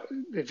space. Now,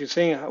 if you're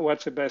saying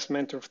what's the best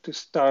mentor to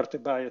start a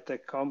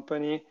biotech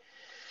company,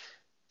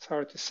 it's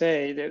hard to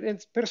say.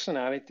 Its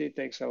personality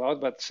takes a lot,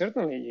 but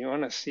certainly you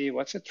want to see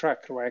what's a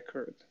track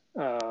record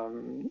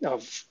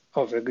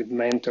of a good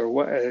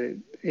mentor.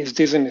 Is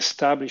this an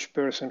established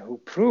person who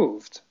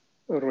proved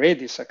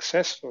already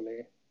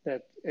successfully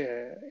that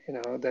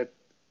that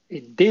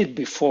it did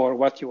before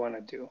what you want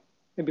to do,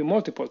 maybe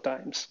multiple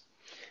times?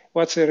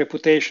 What's the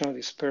reputation of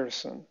this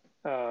person,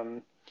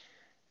 and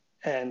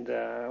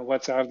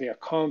what are the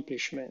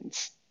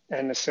accomplishments?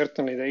 And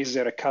certainly, is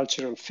there a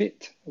cultural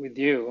fit with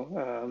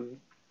you?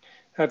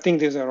 I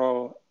think these are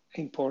all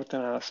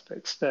important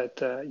aspects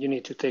that you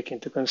need to take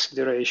into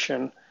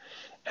consideration.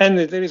 And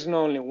there is not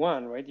only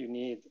one, right? You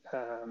need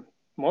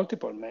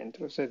multiple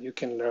mentors that you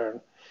can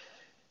learn,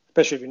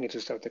 especially if you need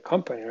to start a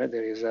company, right?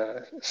 There is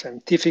a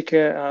scientific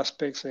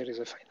aspects, there is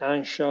a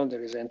financial,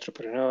 there is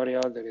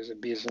entrepreneurial, there is a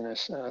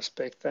business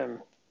aspect,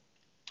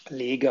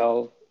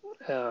 legal.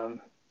 So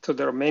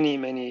there are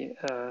many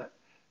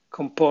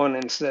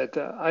components that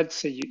I'd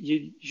say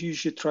you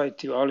should try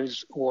to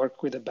always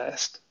work with the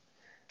best.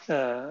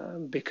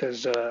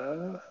 Because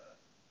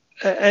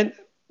and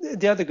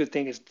the other good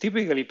thing is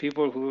typically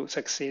people who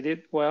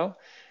succeeded well,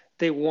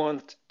 they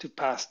want to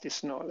pass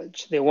this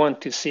knowledge. They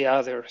want to see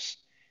others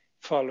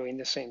following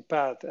the same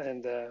path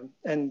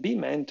and be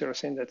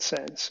mentors in that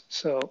sense.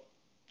 So,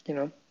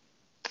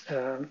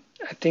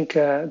 I think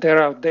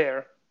they're out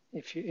there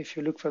if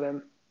you look for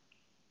them.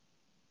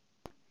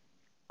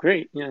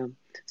 Great, yeah.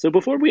 So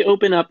before we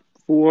open up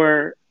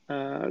for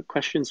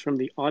questions from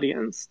the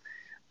audience,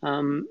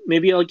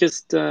 maybe I'll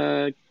just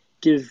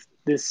give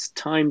this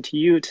time to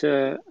you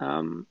to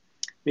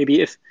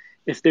maybe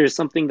if there's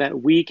something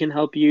that we can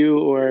help you,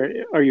 or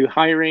are you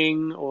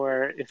hiring,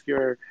 or if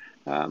you're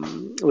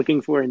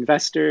looking for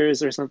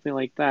investors or something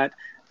like that,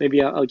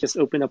 maybe I'll just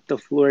open up the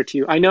floor to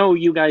you. I know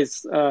you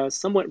guys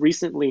somewhat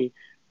recently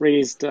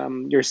raised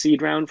your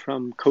seed round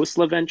from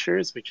Khosla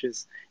Ventures, which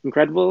is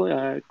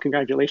incredible.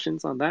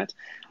 Congratulations on that.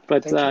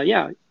 But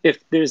yeah,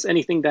 if there's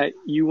anything that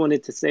you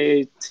wanted to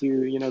say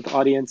to the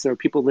audience or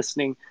people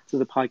listening to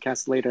the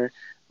podcast later,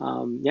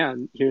 yeah,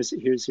 here's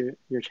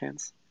your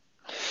chance.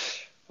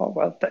 Oh,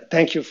 well,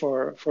 thank you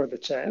for the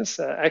chance.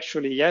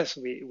 Actually, yes,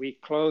 we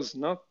closed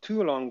not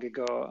too long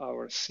ago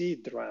our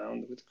seed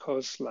round with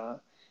Khosla.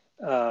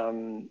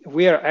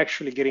 We are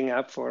actually getting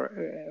up for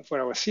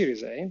our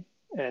Series A,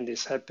 and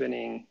it's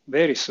happening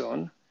very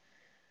soon.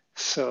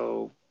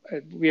 So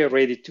we are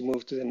ready to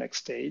move to the next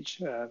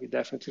stage. We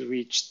definitely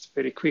reached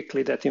very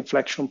quickly that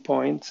inflection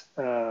point,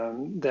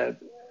 that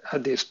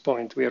at this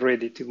point we are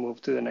ready to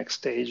move to the next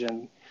stage.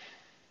 And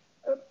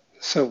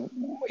so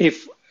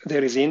if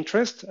there is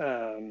interest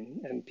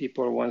and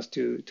people want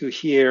to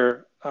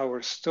hear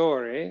our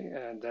story,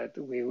 that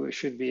we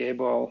should be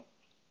able,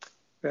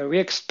 we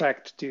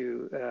expect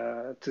to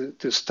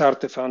start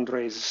the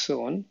fundraise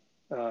soon,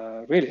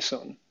 really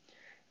soon.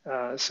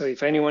 So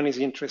if anyone is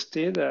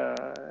interested,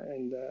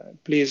 and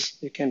please,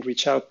 you can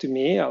reach out to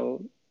me.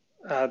 I'll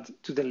add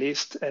to the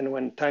list, and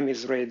when time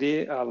is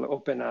ready, I'll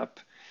open up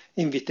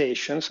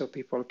invitations so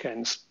people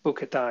can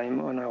book a time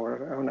on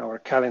our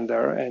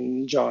calendar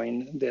and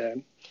join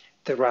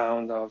the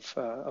round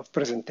of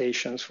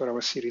presentations for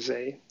our Series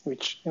A,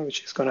 which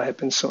is going to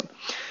happen soon.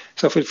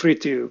 So feel free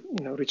to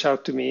reach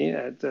out to me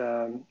at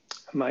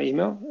my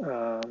email,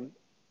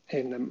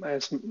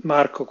 as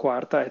Marco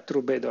Quarta at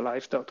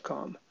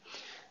rubedolife.com.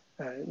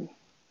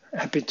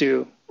 Happy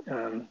to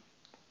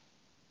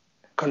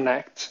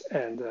connect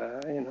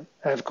and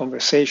have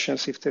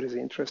conversations if there is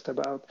interest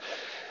about.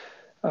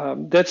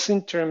 That's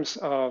in terms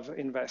of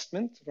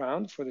investment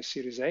round for the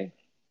Series A.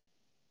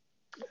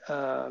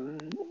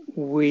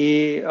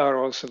 We are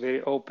also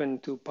very open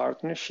to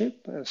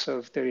partnership. So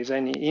if there is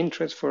any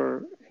interest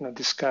for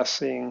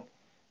discussing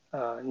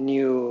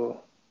new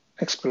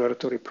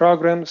exploratory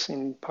programs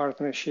in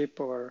partnership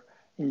or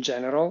in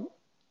general,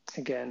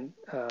 again,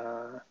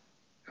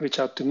 reach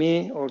out to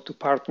me or to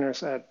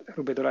partners at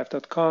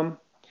rubedolife.com.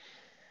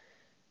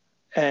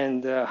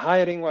 And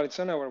hiring, well, it's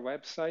on our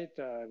website.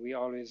 We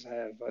always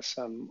have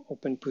some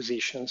open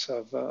positions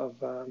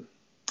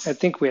I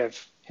think we have,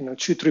 2,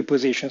 3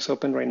 positions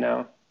open right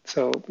now.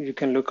 So you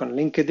can look on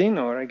LinkedIn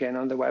or again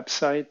on the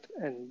website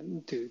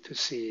and to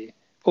see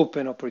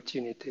open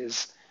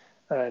opportunities.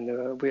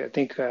 And I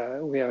think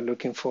we are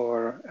looking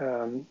for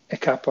a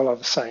couple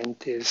of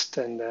scientists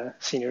and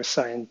senior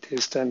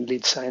scientists and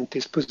lead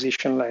scientist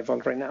position level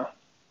right now.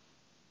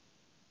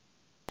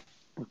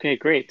 Okay,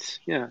 great.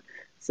 Yeah.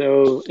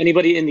 So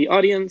anybody in the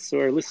audience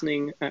or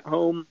listening at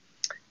home,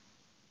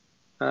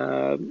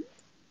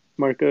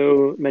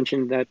 Marco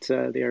mentioned that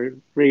they are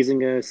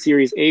raising a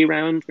Series A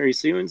round very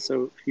soon.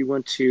 So if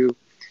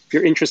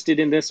you're interested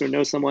in this or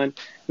know someone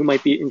who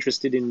might be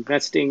interested in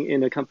investing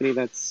in a company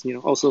that's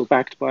also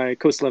backed by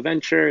Khosla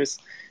Ventures,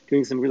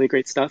 doing some really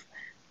great stuff,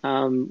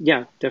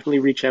 yeah, definitely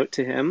reach out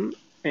to him.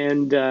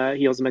 And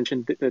he also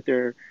mentioned that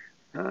they're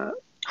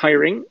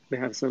hiring. They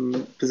have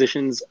some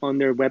positions on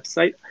their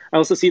website. I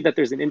also see that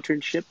there's an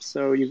internship,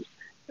 so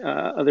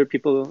other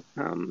people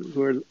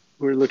who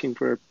are looking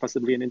for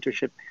possibly an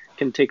internship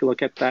can take a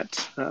look at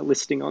that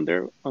listing on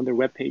their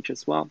webpage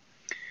as well.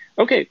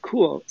 Okay,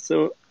 cool.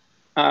 So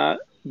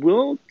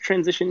we'll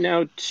transition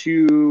now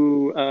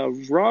to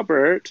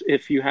Robert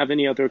if you have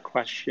any other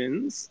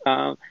questions.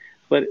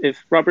 But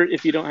if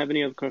you don't have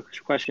any other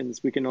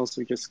questions, we can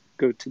also just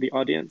go to the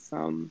audience.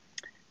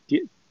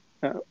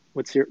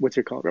 What's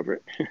your call,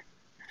 Robert?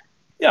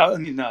 Yeah, I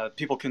mean,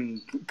 people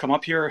can come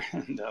up here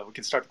and we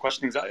can start the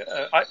questionings.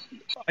 I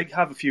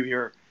have a few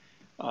here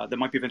that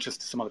might be of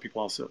interest to some other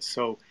people also.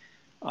 So,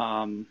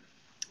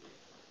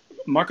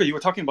 Marco, you were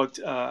talking about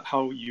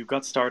how you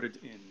got started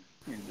in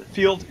the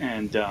field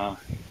and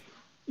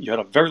you had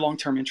a very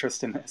long-term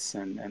interest in this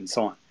and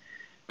so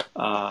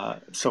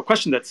on. So a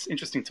question that's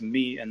interesting to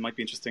me and might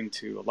be interesting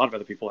to a lot of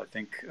other people, I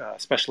think,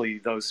 especially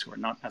those who are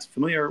not as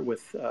familiar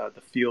with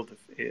the field of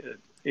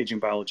aging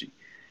biology.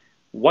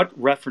 What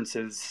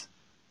references,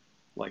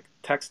 like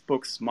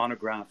textbooks,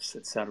 monographs,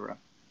 etc.,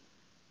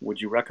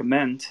 would you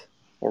recommend,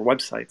 or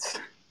websites,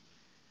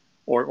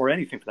 or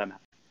anything for that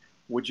matter,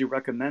 would you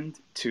recommend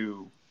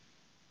to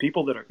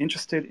people that are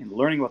interested in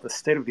learning about the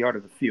state of the art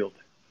of the field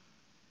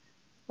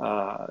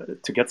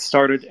to get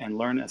started and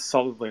learn as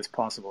solidly as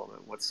possible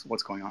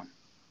what's going on?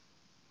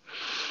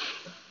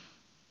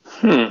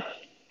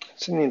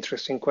 It's an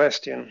interesting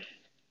question.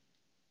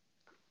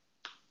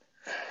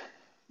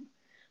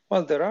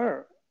 Well, there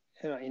are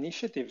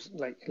initiatives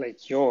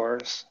like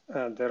yours.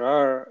 There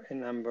are a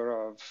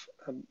number of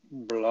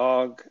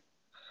blog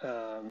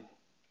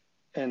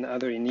and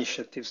other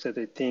initiatives that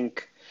I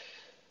think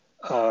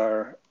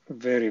are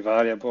very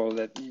valuable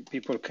that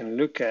people can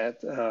look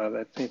at.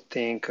 Let me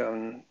think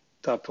on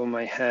top of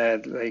my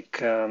head,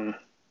 like,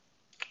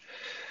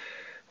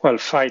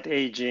 Fight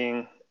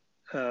Aging,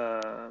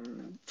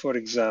 for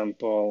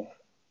example.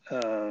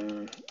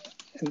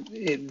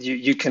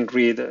 You can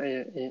read,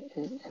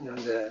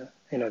 the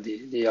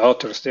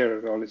authors there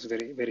are always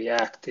very, very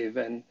active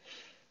and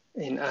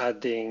in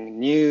adding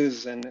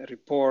news and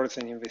reports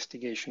and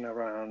investigation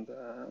around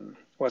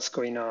what's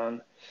going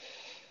on.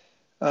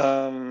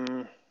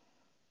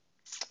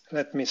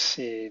 Let me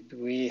see.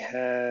 We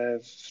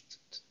have,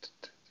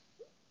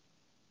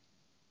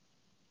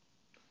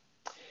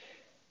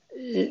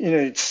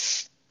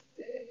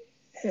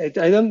 I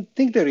don't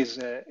think there is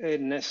a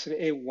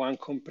necessarily a one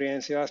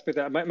comprehensive aspect.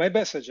 My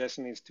best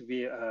suggestion is to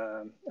be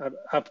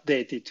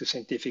updated to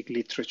scientific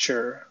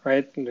literature,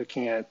 right?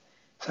 Looking at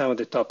some of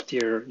the top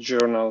tier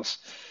journals.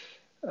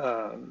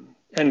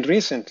 And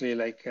recently,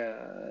 like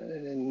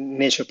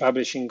Nature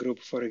Publishing Group,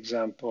 for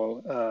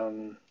example,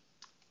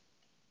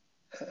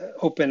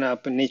 open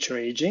up Nature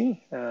Aging.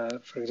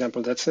 For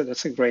example, that's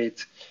a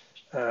great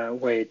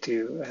way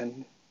to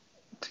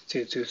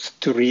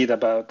read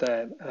about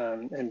that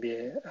and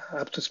be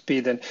up to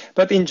speed.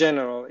 But in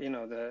general,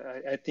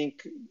 I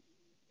think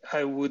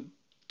I would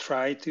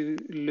try to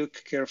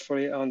look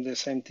carefully on the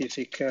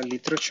scientific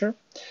literature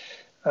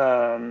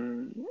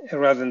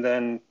rather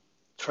than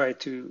try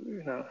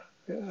to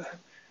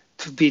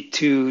to be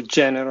too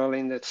general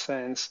in that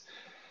sense.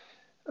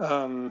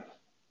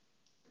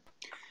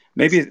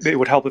 Maybe it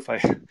would help if I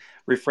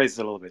rephrase it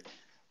a little bit.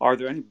 Are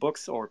there any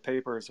books or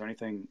papers or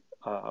anything,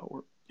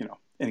 or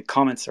any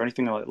comments or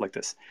anything like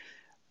this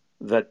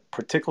that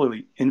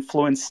particularly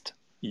influenced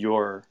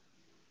your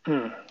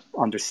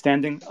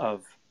understanding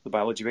of the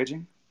biology of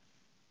aging?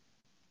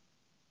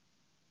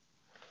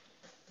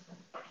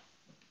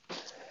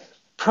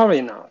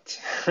 Probably not.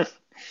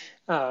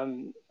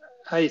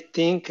 I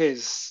think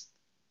it's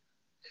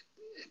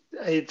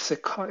a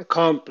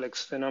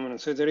complex phenomenon.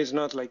 So there is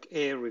not like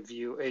a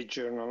review, a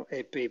journal,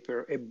 a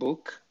paper, a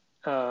book.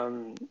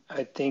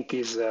 I think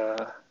it's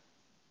a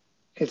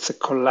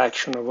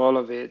collection of all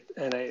of it,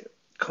 and I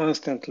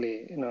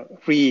constantly,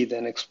 read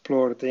and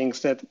explore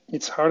things that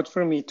it's hard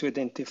for me to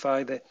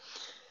identify the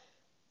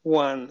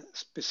one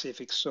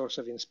specific source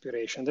of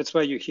inspiration. That's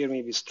why you hear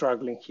me be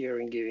struggling here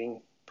and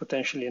giving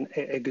potentially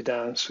a good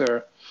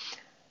answer.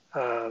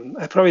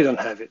 I probably don't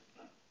have it.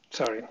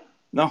 Sorry.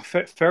 No,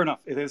 fair enough.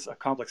 It is a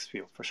complex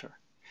field for sure.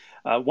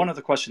 One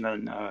other question,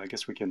 then I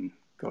guess we can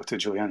go to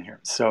Juliana here.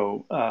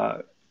 So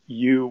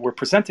you were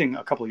presenting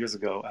a couple of years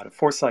ago at a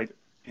Foresight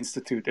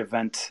Institute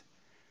event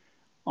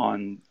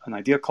on an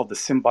idea called the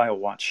SymBio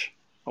Watch,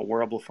 a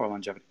wearable for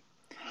longevity.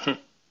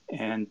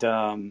 And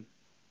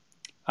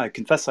I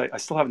confess I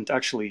still haven't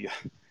actually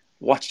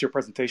watched your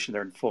presentation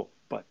there in full,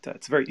 but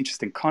it's a very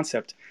interesting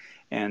concept,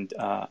 and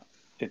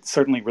it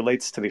certainly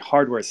relates to the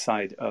hardware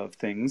side of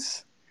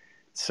things.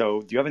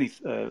 So do you have any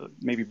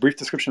maybe brief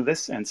description of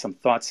this and some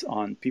thoughts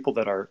on people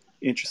that are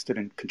interested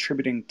in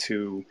contributing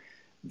to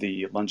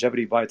the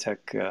longevity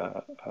biotech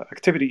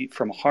activity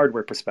from a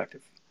hardware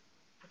perspective?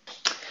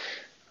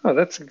 Oh,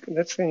 that's an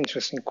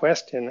interesting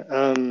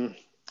question.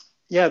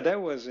 Yeah,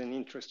 that was an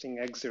interesting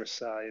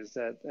exercise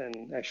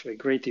and actually a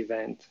great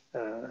event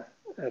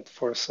at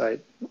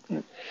Foresight.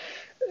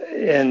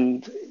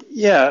 And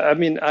yeah, I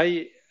mean,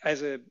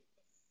 as a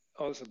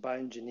also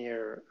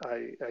bioengineer,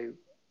 I've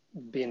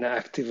been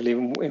actively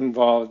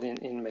involved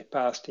in my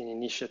past in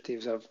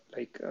initiatives of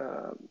like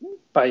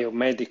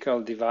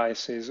biomedical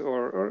devices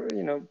or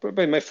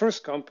but my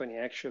first company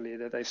actually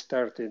that I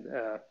started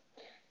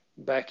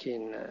back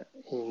in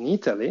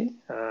Italy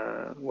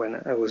when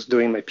I was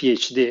doing my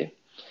PhD,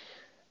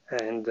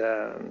 and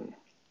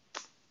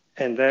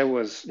that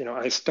was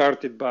I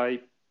started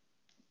by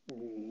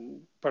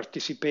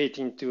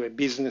participating to a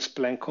business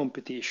plan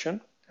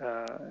competition.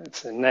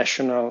 It's a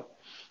national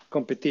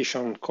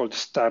competition called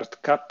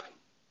Start Cup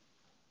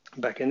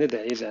back in the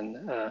days,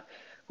 and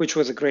which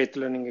was a great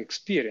learning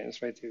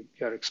experience, right? You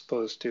are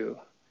exposed to,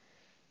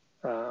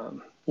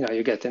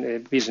 you get a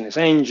business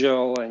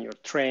angel and you're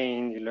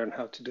trained, you learn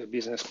how to do a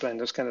business plan,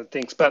 those kind of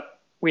things.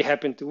 But we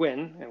happened to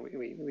win, and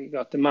we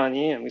got the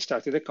money, and we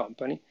started a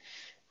company,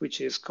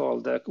 which is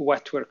called the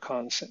Wetware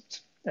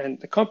Concept. And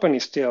the company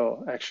is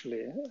still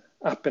actually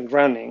up and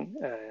running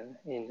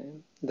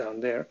down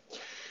there.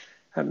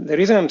 The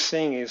reason I'm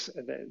saying is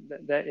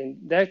that in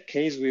that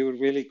case, we were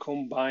really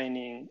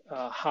combining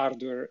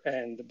hardware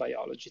and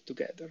biology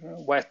together.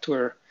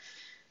 Wetware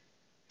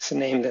is a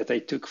name that I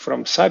took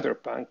from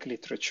cyberpunk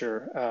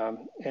literature,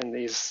 and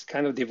is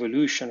kind of the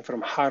evolution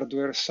from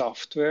hardware,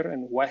 software,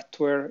 and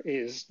wetware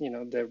is,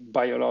 the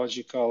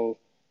biological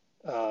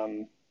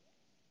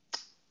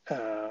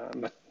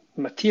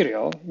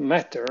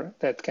matter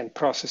that can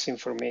process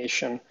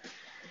information.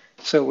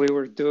 So we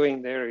were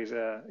doing there is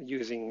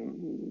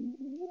using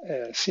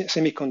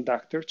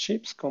semiconductor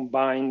chips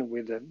combined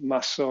with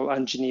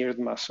engineered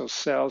muscle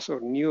cells or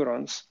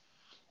neurons.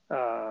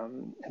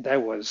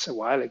 That was a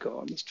while ago,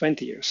 almost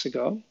 20 years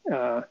ago.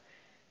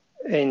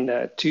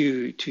 And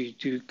to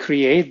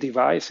create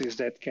devices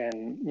that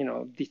can,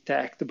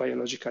 detect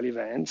biological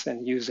events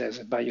and use as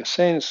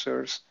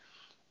biosensors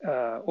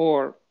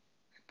or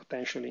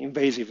potentially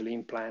invasively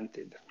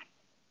implanted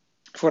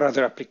for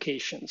other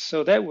applications.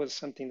 So that was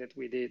something that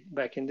we did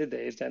back in the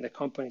days. Then the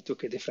company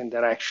took a different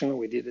direction.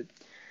 We did a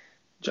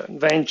joint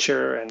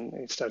venture, and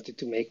we started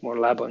to make more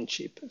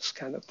lab-on-chip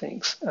kind of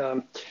things.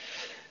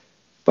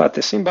 But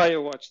the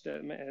SymBio Watch,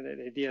 the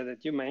idea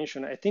that you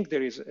mentioned, I think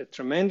there is a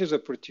tremendous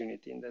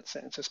opportunity in that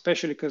sense,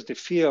 especially because the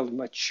field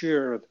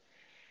matured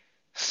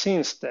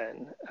since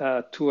then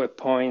to a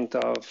point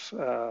of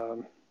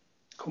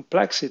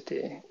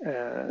complexity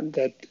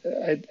that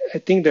I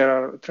think there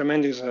are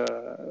tremendous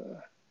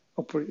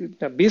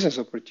business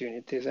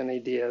opportunities and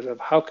ideas of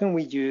how can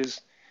we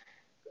use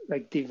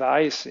like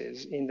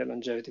devices in the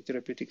longevity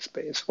therapeutic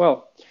space.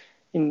 Well,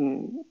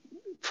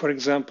 for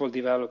example,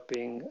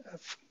 developing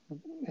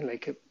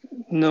like a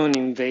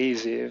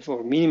non-invasive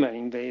or minimally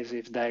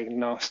invasive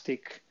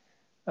diagnostic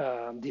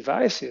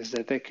devices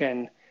that they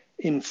can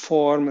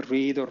inform,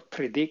 read, or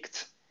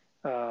predict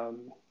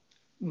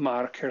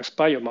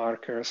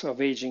biomarkers of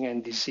aging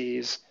and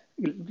disease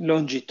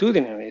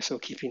longitudinally, so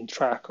keeping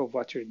track of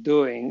what you're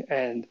doing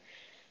and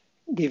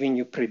giving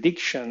you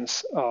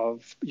predictions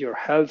of your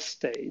health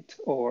state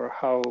or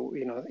how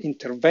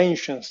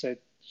interventions that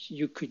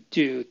you could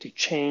do to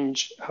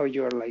change how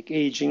you're like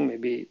aging,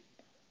 maybe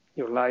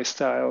your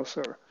lifestyles,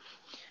 or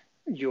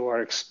you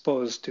are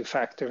exposed to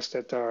factors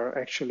that are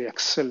actually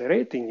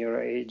accelerating your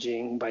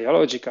aging,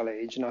 biological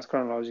age, not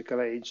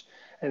chronological age.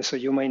 And so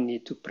you might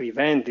need to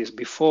prevent this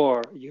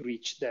before you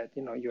reach that,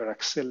 you're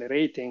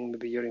accelerating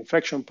maybe your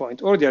inflection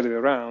point, or the other way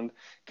around.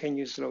 Can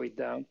you slow it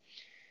down?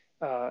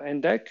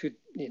 And that could,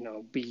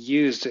 be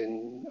used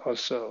in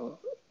also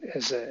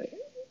as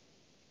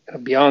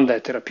beyond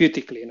that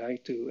therapeutically,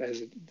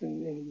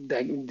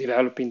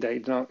 developing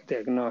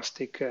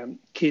diagnostic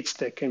kits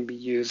that can be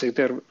used.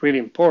 They're really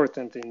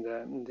important in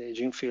the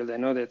aging field. I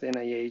know that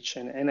NIH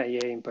and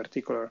NIA in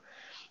particular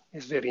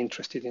is very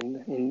interested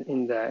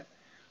in that.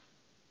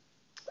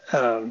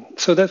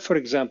 So that, for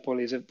example,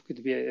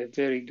 could be a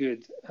very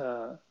good,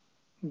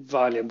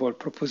 valuable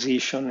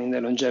proposition in the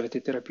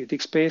longevity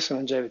therapeutic space,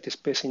 longevity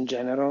space in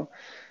general.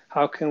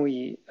 How can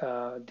we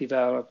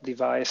develop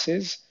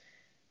devices?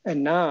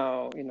 And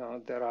now,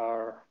 there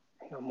are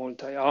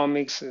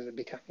multi-omics.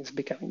 It's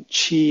becoming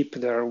cheap.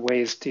 There are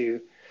ways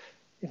to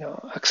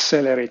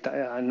accelerate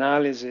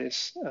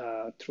analysis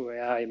through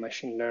AI,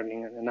 machine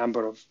learning, and a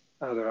number of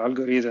other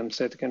algorithms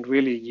that can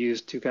really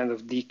use to kind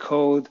of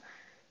decode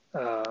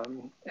a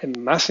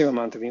massive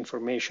amount of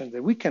information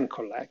that we can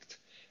collect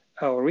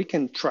or we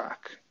can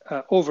track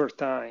over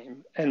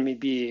time, and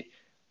maybe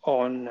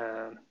on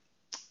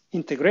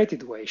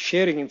integrated way,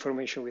 sharing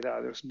information with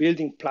others,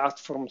 building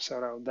platforms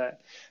around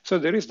that. So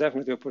there is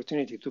definitely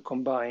opportunity to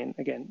combine,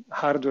 again,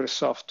 hardware,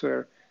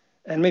 software,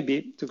 and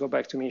maybe, to go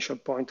back to my initial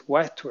point,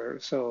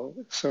 wetware, so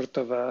sort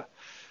of a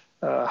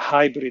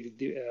hybrid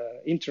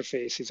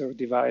interfaces or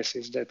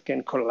devices that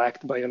can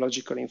collect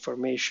biological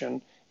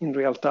information in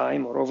real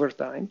time or over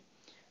time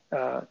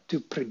to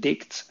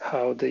predict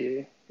how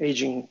the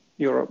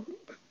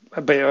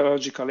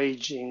biological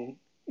aging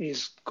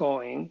is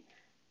going,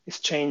 is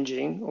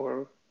changing,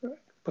 or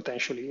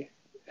potentially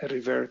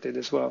reverted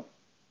as well.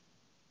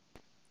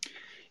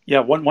 Yeah,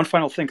 one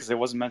final thing, because it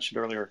wasn't mentioned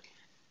earlier.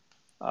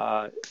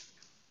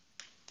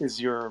 Is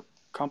your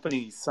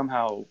company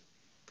somehow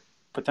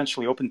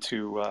potentially open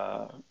to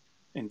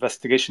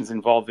investigations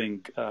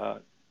involving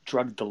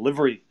drug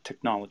delivery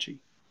technology?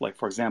 Like,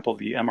 for example,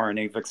 the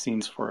mRNA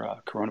vaccines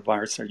for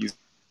coronavirus are using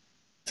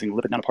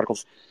lipid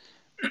nanoparticles.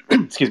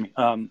 Excuse me.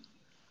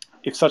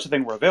 If such a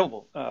thing were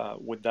available,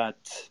 would that,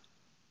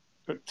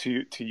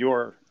 to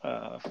your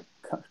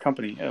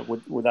company,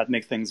 would that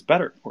make things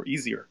better or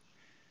easier,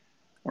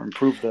 or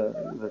improve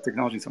the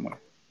technology in some way?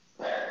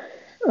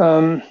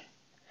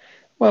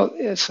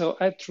 Well, so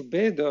at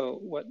Rubedo,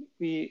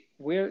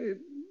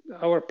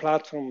 our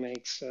platform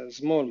makes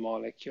small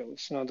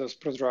molecules. Those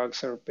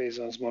prodrugs are based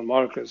on small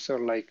molecules. So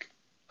like,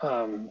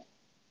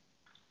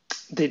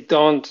 you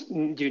don't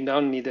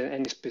need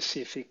any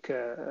specific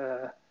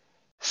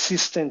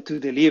system to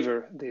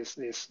deliver these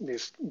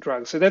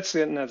drugs. So that's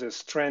another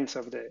strength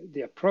of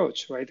the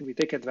approach, right? We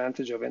take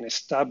advantage of an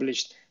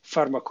established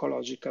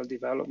pharmacological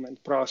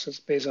development process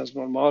based on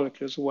small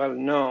molecules, well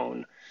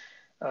known.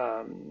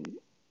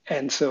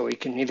 And so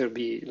it can either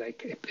be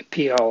like a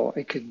pill,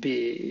 it could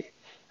be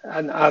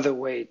another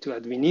way to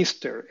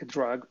administer a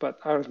drug,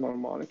 but are small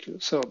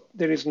molecules. So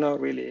there is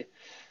not really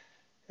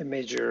a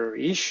major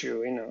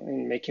issue,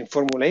 in making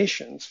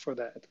formulations for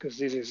that, because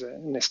this is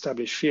an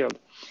established field.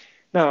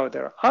 Now,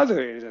 there are other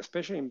areas,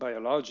 especially in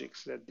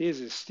biologics, that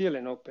this is still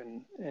an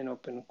open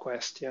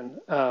question.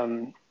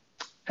 And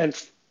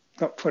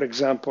for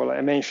example,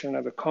 I mentioned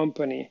another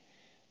company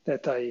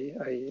that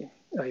I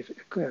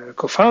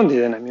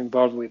co-founded and I'm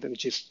involved with,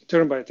 which is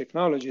Turn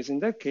Biotechnologies. In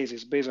that case,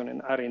 it's based on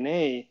an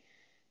RNA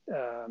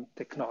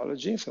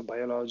technology, so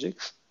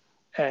biologics,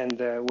 and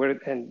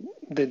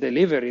the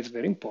delivery is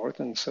very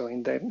important. So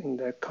in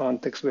that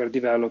context, we're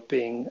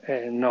developing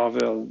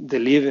novel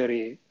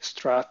delivery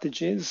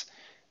strategies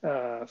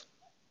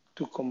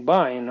to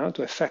combine,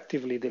 to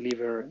effectively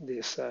deliver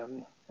this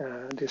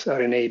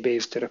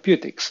RNA-based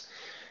therapeutics,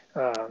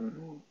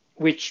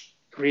 which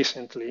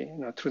recently,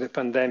 through the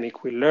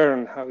pandemic, we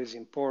learned how is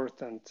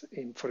important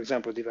in, for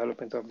example,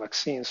 development of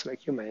vaccines,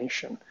 like you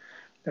mentioned,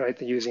 right?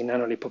 Using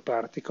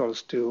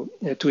nanolipoparticles to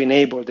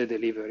enable the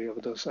delivery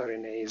of those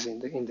RNAs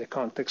in the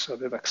context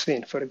of a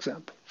vaccine, for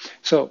example.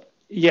 So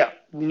yeah,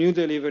 new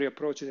delivery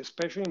approaches,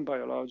 especially in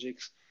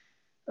biologics,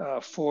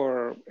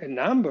 for a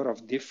number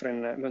of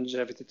different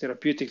longevity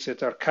therapeutics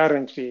that are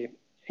currently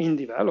in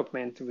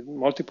development with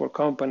multiple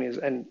companies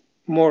and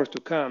more to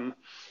come,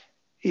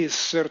 is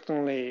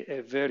certainly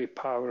a very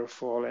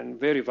powerful and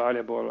very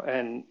valuable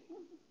and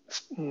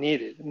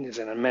needed, is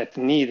an unmet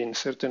need in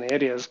certain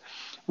areas,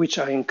 which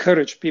I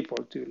encourage people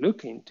to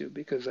look into,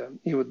 because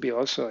it would be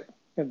also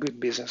a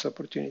good business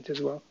opportunity as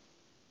well.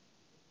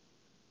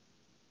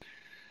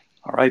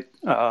 All right,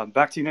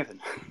 back to you, Nathan.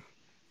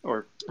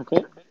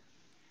 Okay.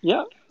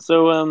 Yeah,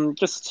 so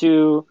just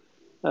to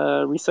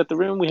reset the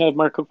room, we have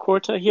Marco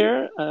Quarta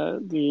here,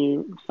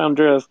 the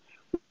founder of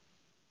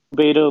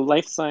Rubedo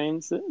Life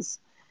Sciences.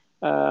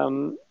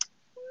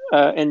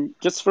 And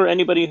just for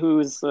anybody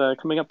who's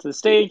coming up to the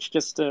stage,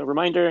 just a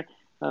reminder,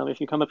 if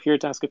you come up here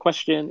to ask a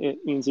question,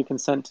 it means you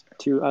consent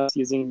to us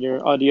using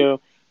your audio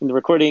in the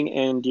recording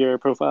and your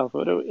profile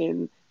photo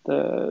in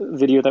the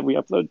video that we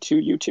upload to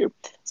YouTube.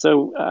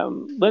 So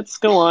let's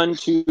go on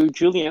to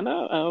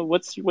Juliana.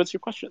 What's your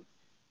question?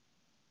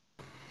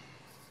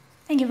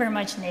 Thank you very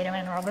much, Nathan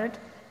and Robert.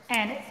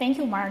 And thank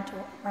you, Marco,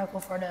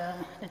 for the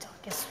talk.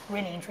 It's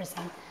really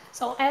interesting.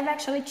 So I have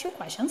actually two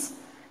questions.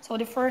 So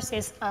the first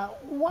is,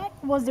 what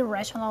was the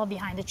rationale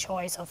behind the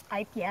choice of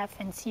IPF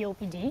and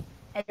COPD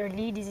as your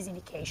lead disease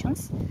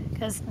indications?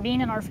 Because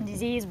being an orphan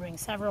disease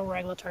brings several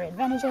regulatory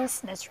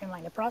advantages that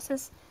streamline the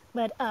process.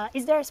 But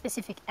is there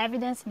specific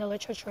evidence in the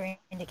literature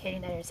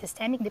indicating that a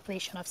systemic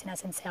depletion of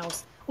senescent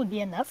cells would be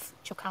enough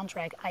to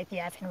counteract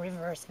IPF and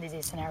reverse the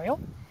disease scenario?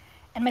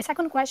 And my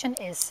second question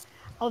is,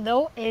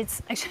 although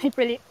it's actually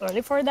pretty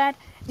early for that,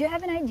 do you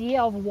have an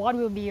idea of what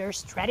will be your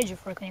strategy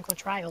for clinical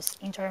trials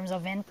in terms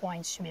of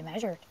endpoints to be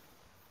measured?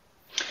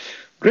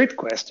 Great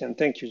question.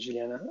 Thank you,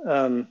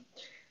 Juliana.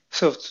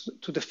 So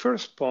to the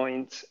first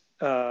point,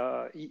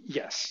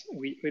 yes,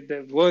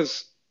 there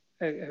was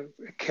a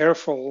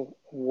careful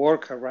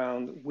work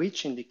around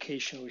which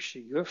indication we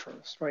should go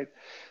first, right?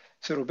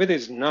 So Rubedo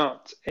is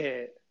not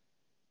a,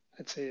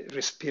 let's say,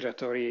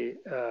 respiratory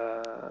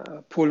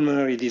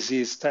pulmonary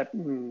disease type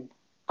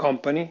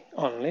company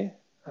only.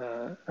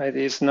 It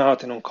is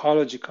not an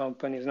oncology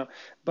company, it's not,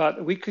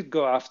 but we could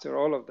go after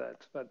all of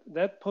that. But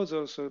that poses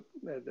also,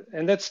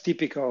 and that's a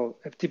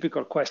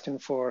typical question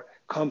for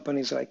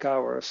companies like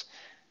ours,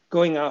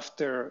 going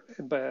after,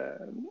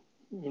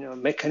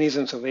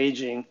 mechanisms of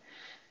aging,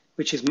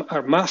 which is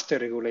our master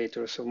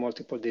regulators of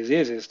multiple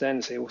diseases.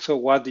 Then say, so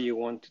what do you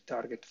want to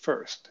target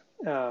first?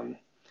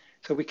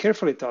 So we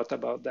carefully thought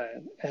about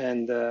that.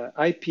 And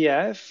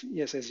IPF,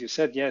 yes, as you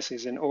said, yes,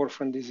 is an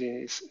orphan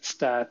disease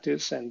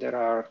status, and there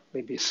are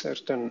maybe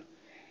certain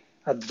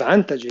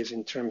advantages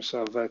in terms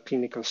of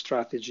clinical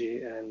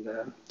strategy.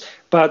 And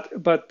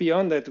but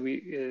beyond that,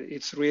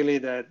 it's really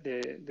that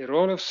the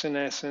role of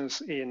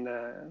senescence in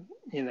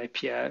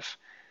IPF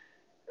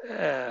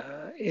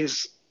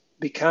is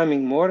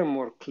becoming more and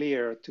more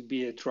clear to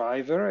be a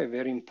driver, a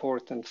very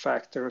important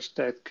factor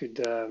that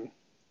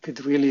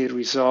could really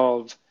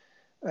resolve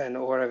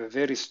or have a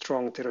very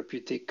strong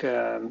therapeutic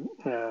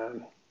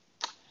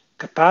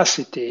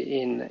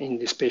capacity in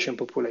this patient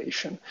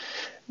population.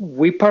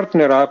 We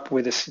partner up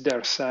with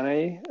the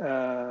Sinai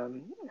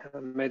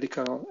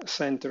Medical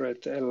Center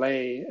at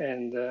LA,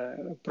 and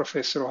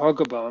Professor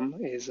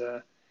Hogebaum is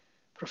a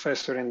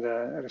professor in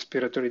the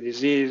respiratory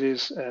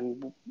diseases,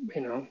 and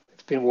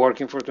it's been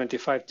working for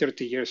 25,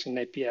 30 years in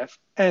IPF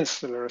and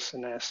cellular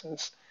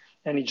senescence,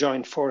 and he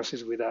joined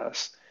forces with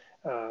us.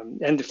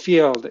 And the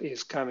field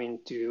is coming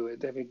to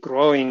the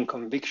growing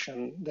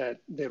conviction that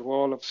the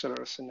role of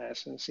cellular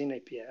senescence in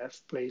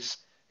IPF plays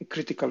a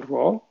critical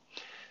role.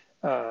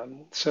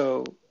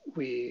 So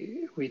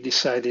we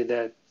decided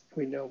that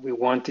we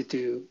wanted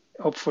to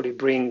hopefully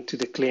bring to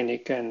the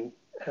clinic and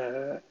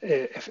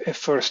a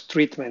first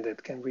treatment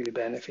that can really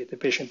benefit the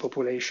patient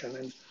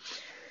population,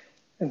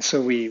 and so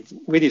we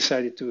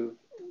decided to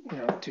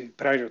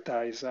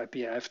prioritize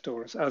IPF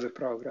towards other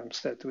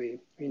programs that we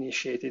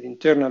initiated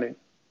internally.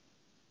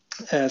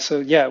 So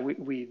yeah,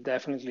 we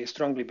definitely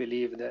strongly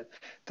believe that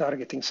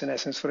targeting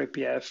senescence for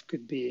IPF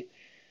could be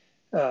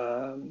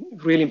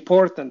really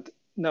important.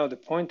 Now the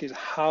point is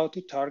how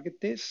to target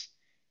this,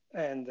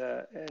 and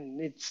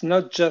it's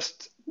not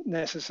just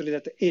necessarily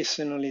that a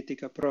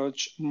senolytic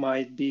approach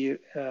might be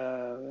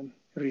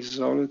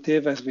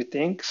resolutive as we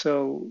think.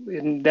 So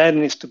that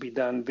needs to be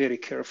done very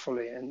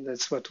carefully, and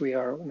that's what we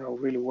are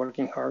really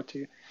working hard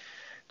to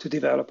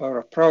develop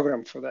our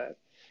program for that.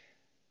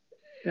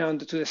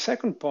 And to the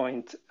second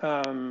point,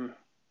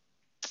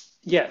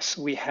 yes,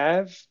 we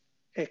have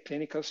a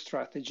clinical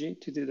strategy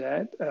to do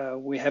that.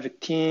 We have a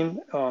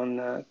team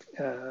on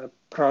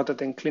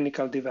product and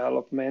clinical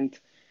development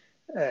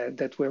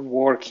that we're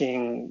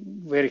working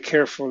very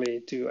carefully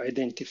to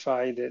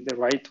identify the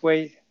right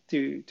way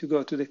to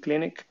go to the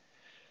clinic,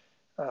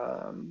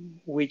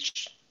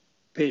 which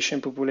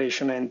patient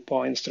population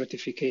endpoint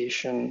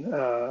stratification,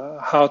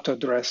 how to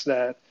address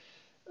that.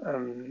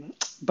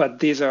 But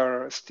these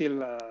are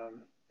still,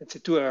 it's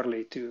too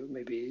early to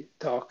maybe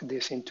talk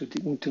this into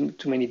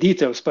too many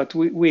details, but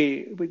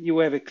you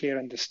have a clear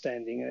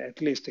understanding,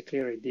 at least a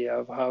clear idea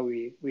of how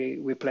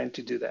we plan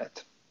to do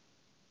that.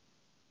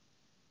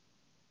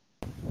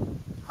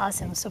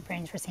 Awesome, super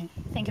interesting.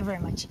 Thank you very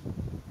much.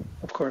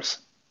 Of course.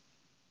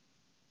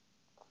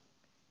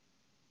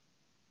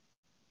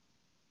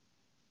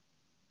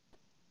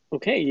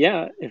 Okay,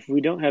 yeah, if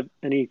we don't have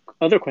any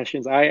other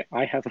questions, I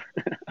have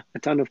a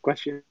ton of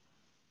questions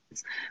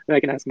that I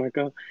can ask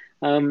Marco.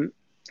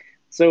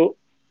 So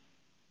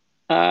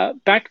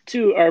back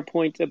to our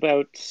point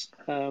about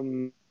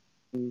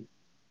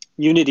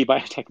unity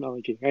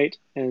biotechnology, right?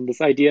 And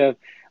this idea of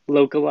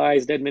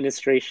localized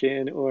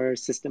administration or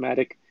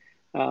systematic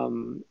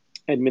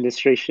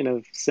administration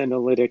of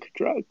senolytic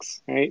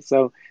drugs, right?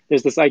 So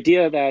there's this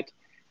idea that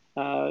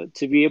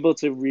to be able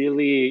to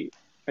really,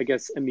 I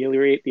guess,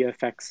 ameliorate the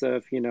effects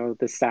of,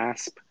 the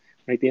SASP,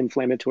 right? The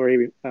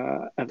inflammatory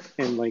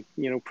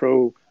and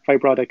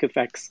pro-fibrotic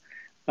effects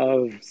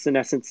of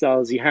senescent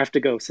cells, you have to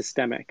go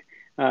systemic.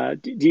 Do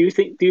you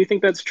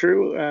think that's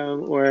true,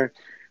 or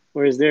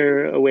is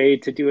there a way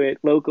to do it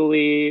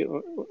locally,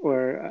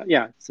 or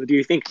yeah? So do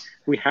you think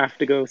we have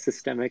to go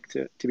systemic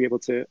to be able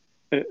to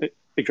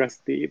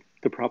address the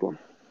problem?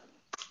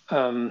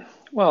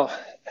 Well,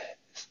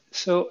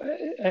 so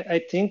I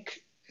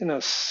think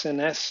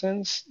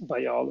senescence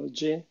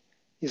biology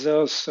is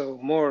also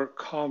more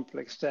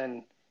complex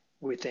than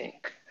we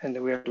think,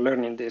 and we are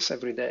learning this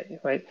every day,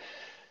 right?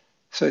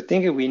 So I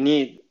think we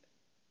need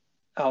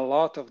a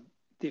lot of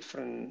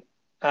different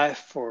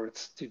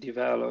efforts to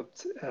develop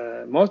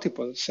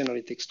multiple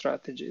senolytic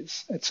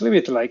strategies. It's a little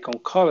bit like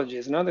oncology.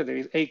 It's not that there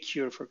is a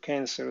cure for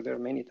cancer. There are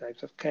many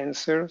types of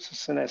cancer, so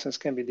senescence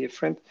can be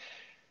different.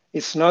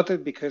 It's not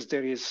that because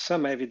there is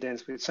some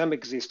evidence with some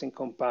existing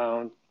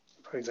compound,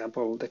 for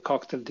example, the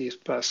cocktail D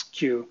plus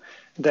Q,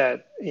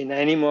 that in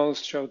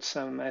animals showed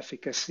some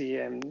efficacy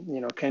and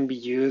can be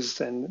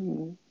used,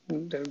 and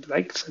they're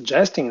like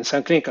suggesting in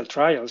some clinical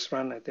trials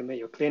run at the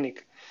Mayo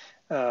Clinic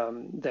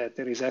that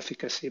there is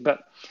efficacy, but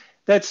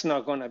that's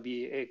not going to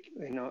be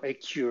a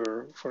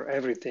cure for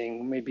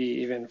everything, maybe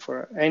even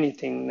for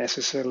anything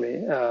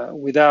necessarily,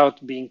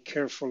 without being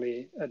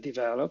carefully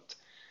developed.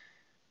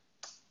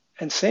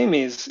 And same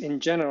is in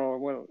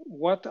general.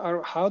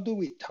 Well, how do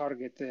we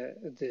target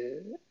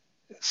the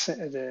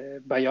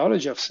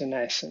biology of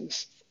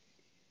senescence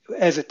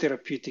as a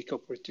therapeutic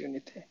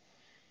opportunity?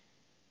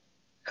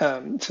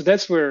 So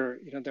that's where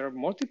there are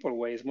multiple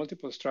ways,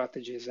 multiple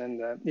strategies,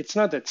 and it's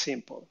not that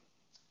simple.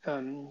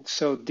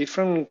 So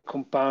different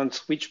compounds,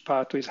 which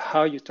pathways,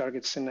 how you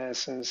target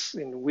senescence,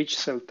 in which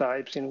cell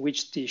types, in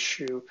which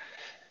tissue.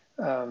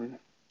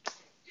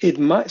 It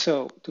might.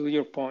 So to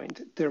your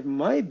point, there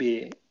might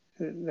be.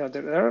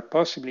 There are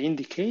possibly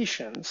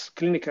indications,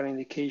 clinical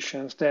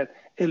indications, that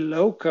a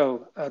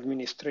local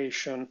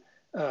administration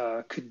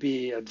could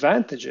be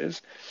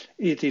advantageous.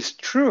 It is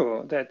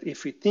true that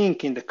if we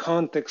think in the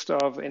context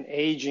of an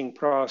aging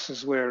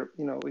process where,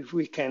 if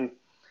we can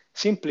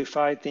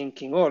simplify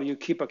thinking, or you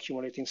keep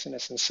accumulating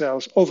senescent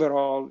cells,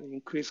 overall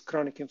increase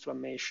chronic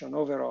inflammation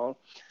overall,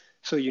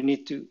 so you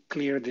need to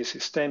clear this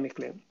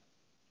systemically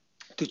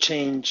to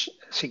change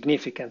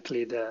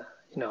significantly the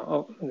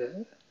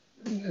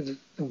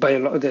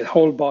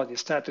whole body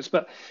status.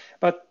 But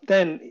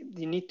then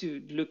you need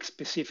to look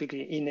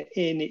specifically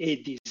in a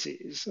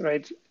disease,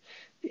 right?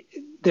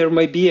 There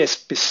might be a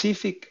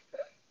specific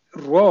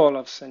role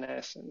of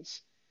senescence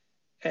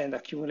and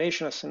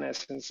accumulation of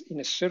senescence in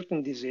a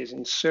certain disease,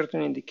 in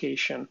certain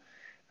indication,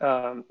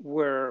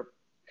 where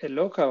a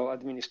local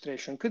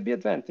administration could be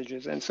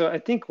advantageous. And so I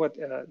think what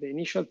the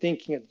initial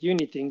thinking at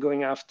Unity in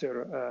going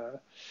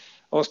after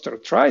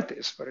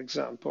osteoarthritis, for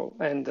example,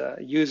 and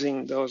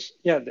using those,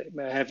 they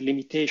may have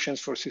limitations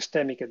for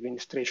systemic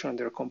administration on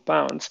their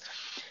compounds.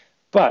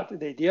 But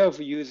the idea of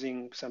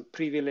using some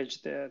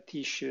privileged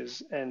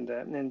tissues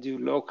and do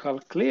local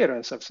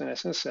clearance of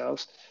senescent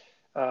cells,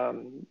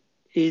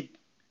 it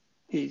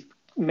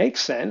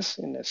makes sense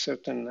in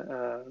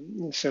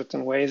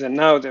certain ways. And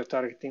now they're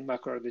targeting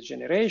macular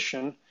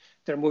degeneration.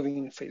 They're moving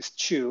in phase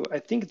 2. I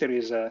think there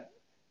is a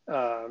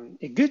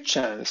good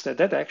chance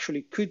that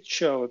actually could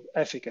show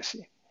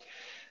efficacy.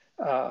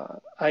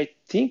 I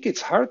think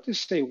it's hard to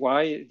say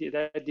why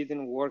that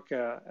didn't work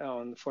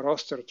for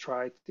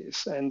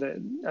osteoarthritis, and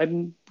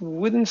I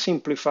wouldn't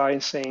simplify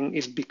in saying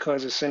it's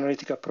because the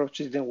senolytic approach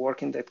didn't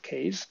work in that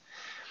case,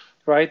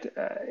 right?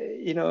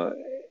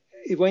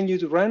 When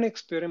you run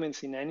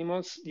experiments in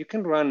animals, you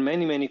can run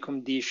many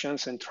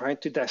conditions and try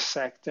to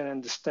dissect and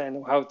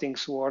understand how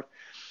things work.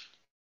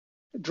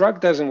 Drug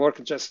doesn't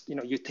work just,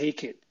 you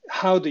take it.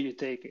 How do you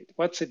take it?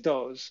 What's the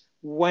dose?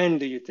 When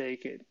do you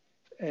take it?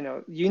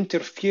 You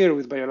interfere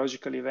with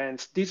biological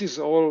events. This is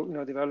all,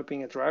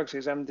 developing a drug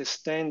is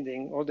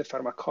understanding all the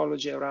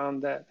pharmacology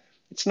around that.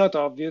 It's not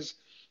obvious.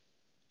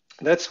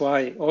 That's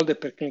why all the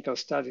preclinical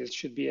studies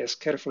should be as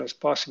careful as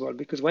possible,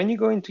 because when you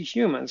go into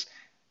humans,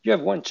 you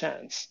have one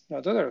chance.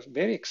 Those are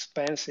very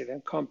expensive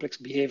and complex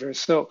behaviors.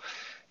 So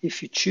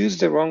if you choose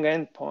the wrong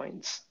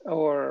endpoints,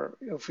 or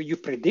if you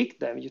predict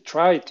them, you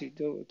try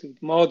to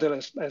model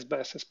as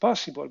best as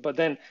possible. But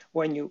then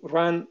when you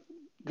run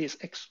this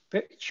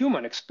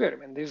human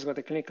experiment, this is what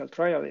a clinical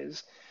trial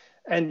is,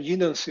 and you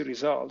don't see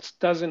results,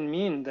 doesn't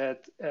mean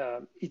that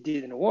it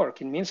didn't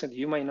work. It means that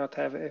you might not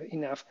have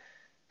enough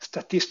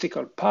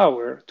statistical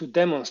power to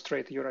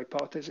demonstrate your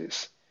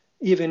hypothesis.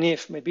 Even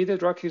if maybe the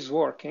drug is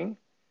working,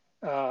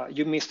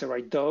 you missed the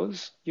right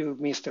dose, you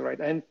missed the right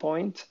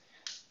endpoint,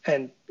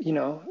 and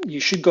you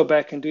should go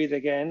back and do it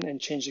again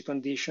and change the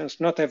conditions.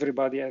 Not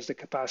everybody has the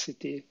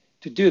capacity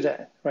to do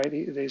that, right?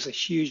 There's a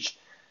huge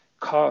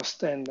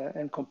cost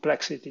and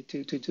complexity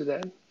to do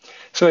that.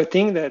 So I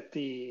think that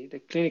the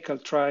clinical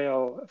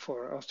trial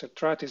for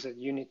osteoarthritis that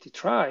Unity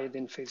tried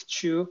in phase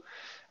 2,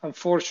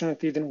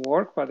 unfortunately didn't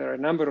work, but there are a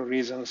number of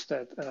reasons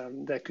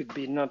that could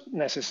be not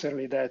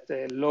necessarily that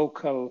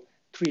local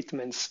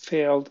treatments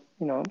failed,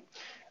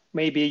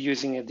 maybe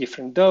using a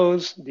different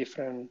dose,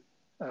 different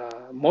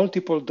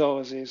multiple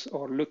doses,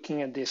 or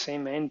looking at the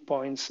same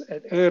endpoints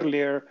at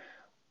earlier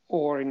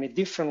or in a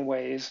different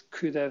ways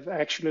could have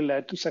actually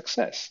led to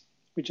success.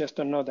 We just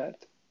don't know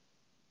that.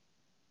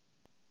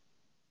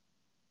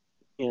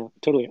 Yeah,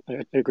 totally.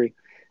 I agree.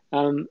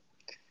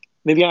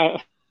 Maybe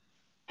I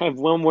have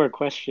one more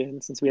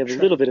question since we have a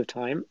little bit of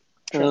time.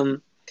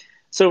 Sure.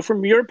 So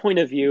from your point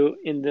of view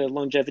in the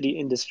longevity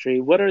industry,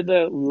 what are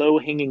the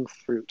low-hanging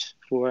fruit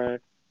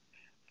for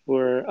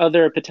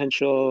other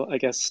potential, I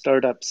guess,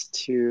 startups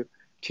to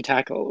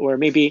tackle? Or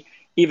maybe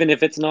even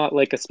if it's not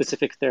like a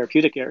specific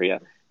therapeutic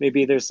area,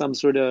 maybe there's some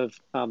sort of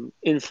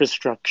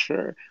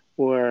infrastructure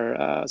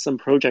or some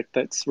project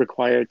that's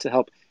required to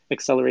help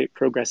accelerate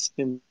progress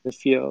in the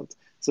field.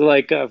 So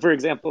like, for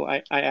example,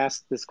 I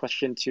asked this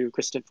question to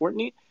Kristen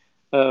Fortney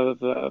of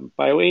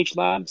BioAge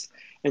Labs,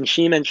 and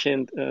she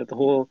mentioned the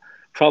whole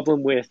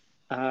problem with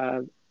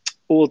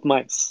old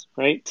mice,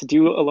 right? To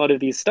do a lot of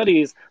these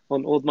studies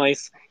on old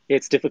mice,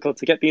 it's difficult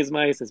to get these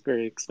mice. It's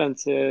very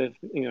expensive,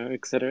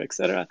 et cetera, et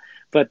cetera.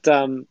 But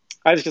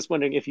I was just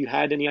wondering if you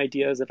had any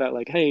ideas about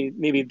like, hey,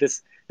 maybe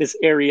this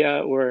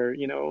area or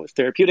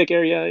therapeutic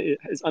area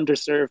is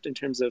underserved in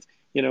terms of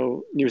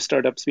new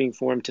startups being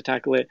formed to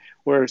tackle it,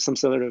 or some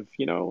sort of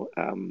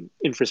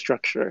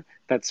infrastructure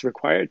that's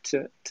required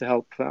to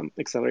help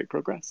accelerate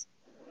progress.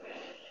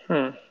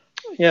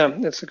 Yeah,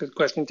 that's a good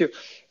question too.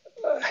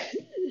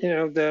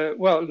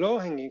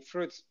 Low-hanging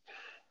fruits.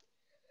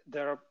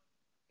 There are,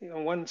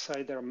 on one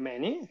side, there are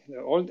many.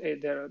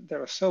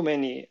 There are so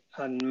many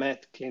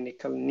unmet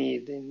clinical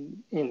need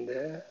in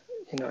the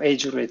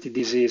age-related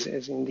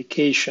diseases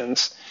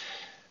indications.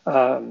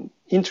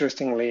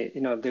 Interestingly,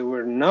 they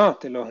were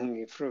not the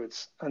low-hanging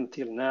fruits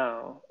until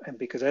now, and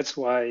because that's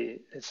why,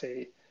 let's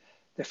say,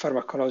 the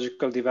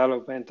pharmacological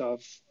development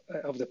of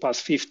the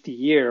past 50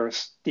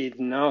 years did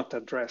not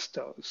address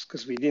those,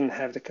 because we didn't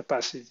have the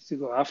capacity to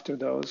go after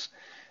those.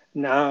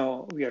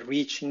 Now we are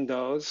reaching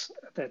those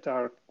that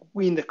are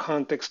in the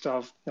context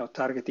of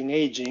targeting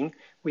aging.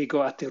 We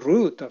go at the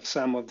root of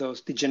some of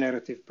those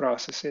degenerative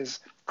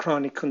processes,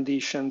 chronic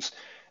conditions,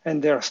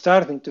 and they're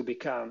starting to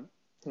become,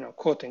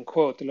 quote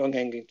unquote,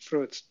 long-hanging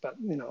fruits. But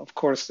of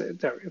course,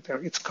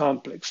 it's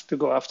complex to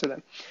go after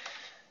them.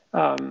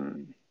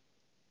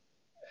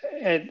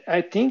 And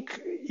I think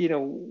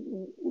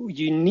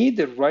you need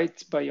the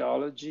right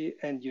biology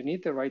and you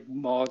need the right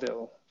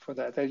model for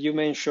that. As you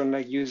mentioned,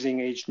 like using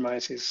aged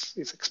mice is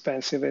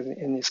expensive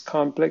and is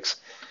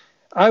complex.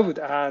 I would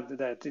add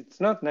that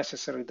it's not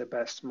necessarily the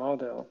best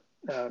model.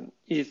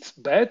 It's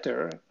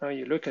better. Now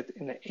you look at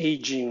an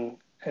aging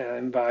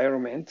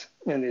environment,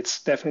 and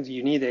it's definitely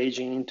you need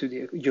aging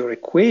into your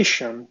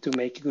equation to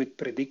make good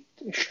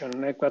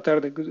prediction. Like what are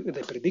the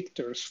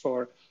predictors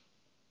for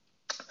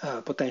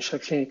potential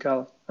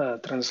clinical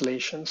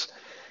translations?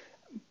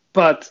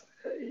 But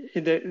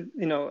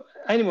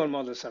animal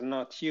models are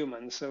not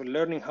human, so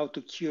learning how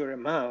to cure a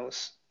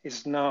mouse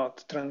does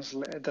not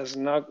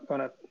going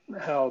to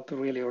help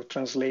really or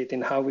translate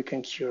in how we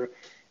can cure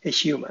a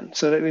human.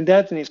 So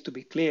that needs to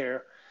be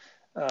clear.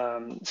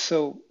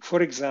 So,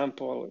 for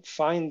example,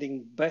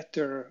 finding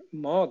better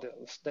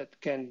models that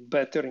can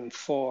better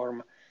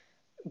inform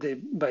the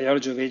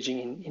biology of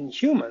aging in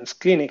humans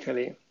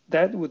clinically,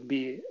 that would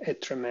be a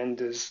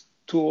tremendous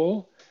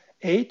tool,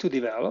 to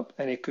develop,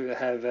 and it could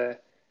have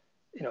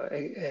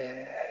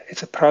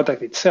it's a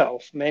product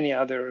itself. Many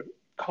other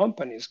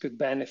companies could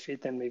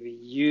benefit and maybe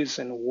use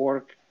and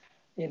work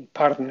in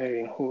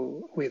partnering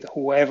with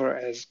whoever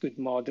has good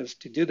models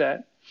to do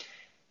that,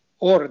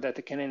 or that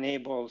it can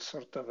enable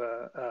sort of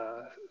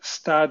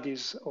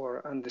studies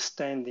or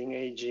understanding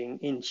aging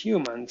in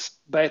humans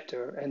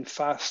better and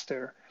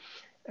faster,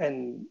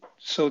 and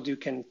so you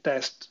can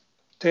test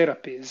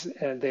therapies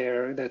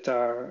there that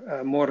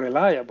are more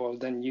reliable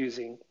than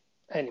using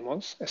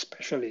animals,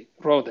 especially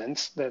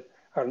rodents that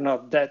are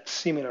not that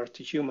similar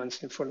to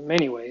humans for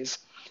many ways.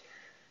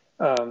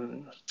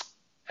 And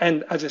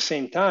at the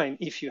same time,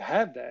 if you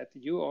have that,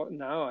 you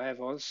now have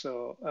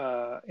also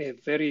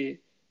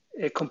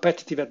a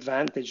competitive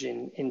advantage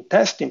in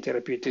testing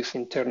therapeutics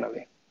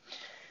internally.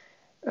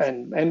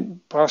 And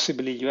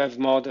possibly you have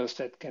models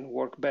that can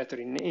work better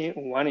in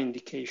one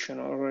indication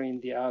or in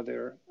the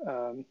other.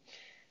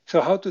 So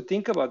how to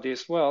think about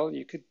this? Well,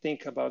 you could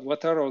think about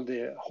what are all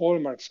the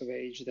hallmarks of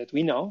age that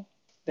we know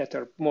that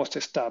are most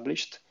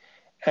established,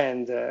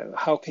 and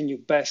how can you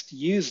best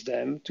use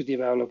them to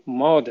develop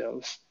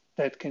models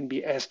that can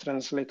be as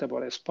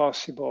translatable as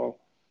possible,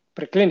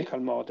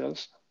 preclinical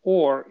models,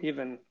 or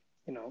even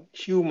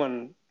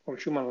human or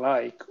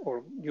human-like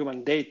or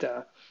human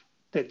data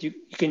that you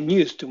can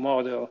use to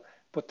model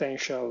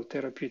potential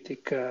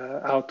therapeutic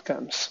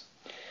outcomes.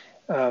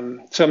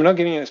 So I'm not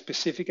giving you a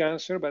specific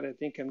answer, but I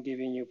think I'm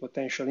giving you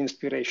potential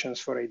inspirations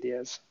for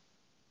ideas.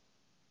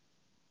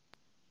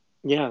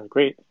 Yeah,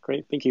 great.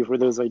 Thank you for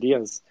those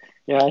ideas.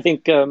 Yeah, I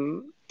think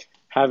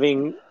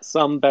having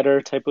some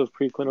better type of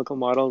preclinical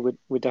model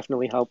would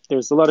definitely help.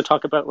 There's a lot of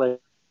talk about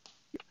like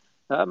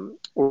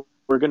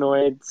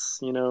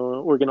organoids,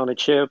 organ on a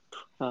chip,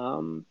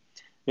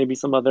 maybe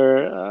some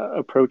other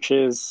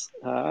approaches.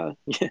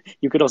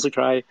 You could also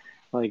try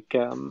like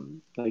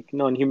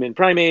non-human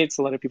primates.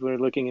 A lot of people are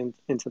looking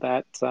into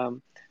that.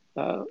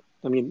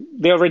 I mean,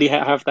 they already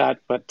have that,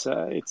 but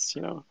it's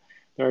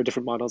there are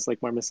different models like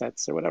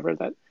marmosets or whatever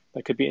that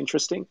could be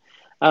interesting.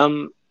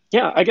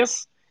 Yeah, I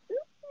guess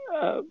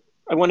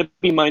I want to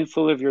be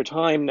mindful of your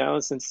time now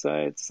since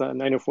it's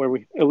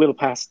 9:04, a little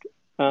past.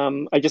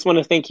 I just want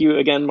to thank you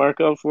again,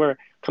 Marco, for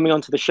coming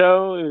onto the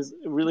show. It was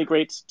really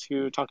great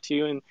to talk to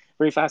you, and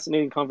very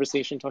fascinating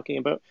conversation talking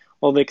about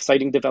all the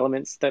exciting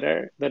developments that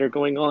are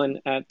going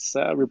on at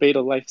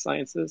Rubedo Life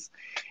Sciences.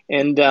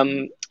 And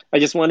I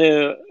just want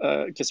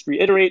to just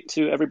reiterate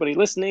to everybody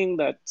listening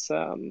that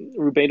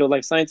Rubedo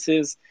Life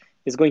Sciences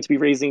is going to be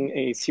raising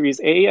a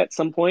Series A at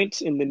some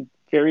point in the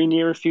very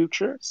near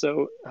future.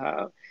 So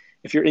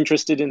if you're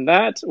interested in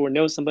that or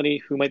know somebody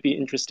who might be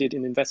interested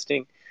in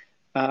investing,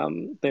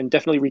 then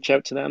definitely reach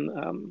out to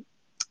them.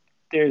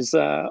 There's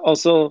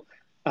also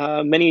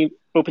many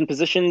open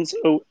positions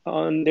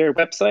on their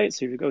website.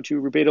 So if you go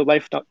to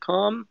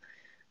rubedolife.com,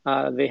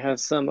 they have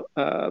some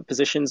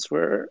positions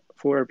for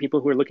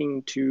people who are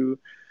looking to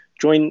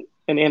join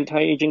an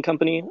anti-aging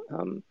company.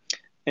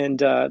 And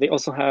they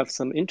also have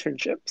some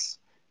internships.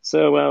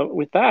 So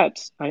with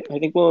that, I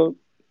think we'll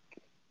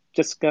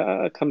just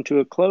come to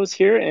a close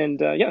here. And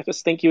yeah,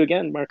 just thank you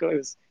again, Marco. It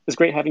was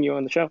great having you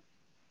on the show.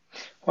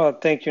 Well,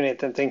 thank you,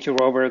 Nathan. Thank you,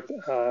 Robert.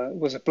 It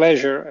was a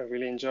pleasure. I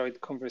really enjoyed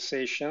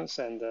conversations,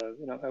 and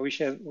I wish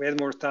we had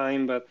more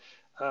time, but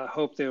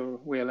hope that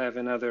we'll have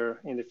another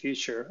in the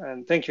future.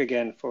 And thank you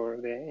again for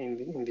the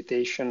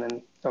invitation.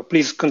 And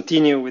please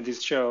continue with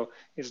this show.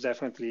 It's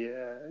definitely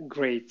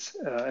great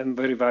and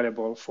very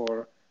valuable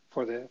for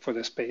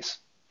the space.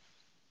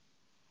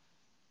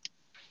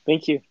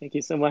 Thank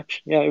you so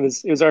much. Yeah, it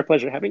was our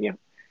pleasure having you.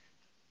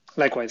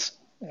 Likewise,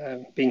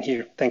 being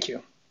here. Thank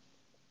you.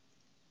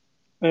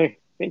 All right,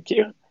 thank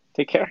you.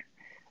 Take care.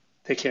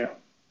 Take care.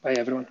 Bye,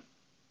 everyone.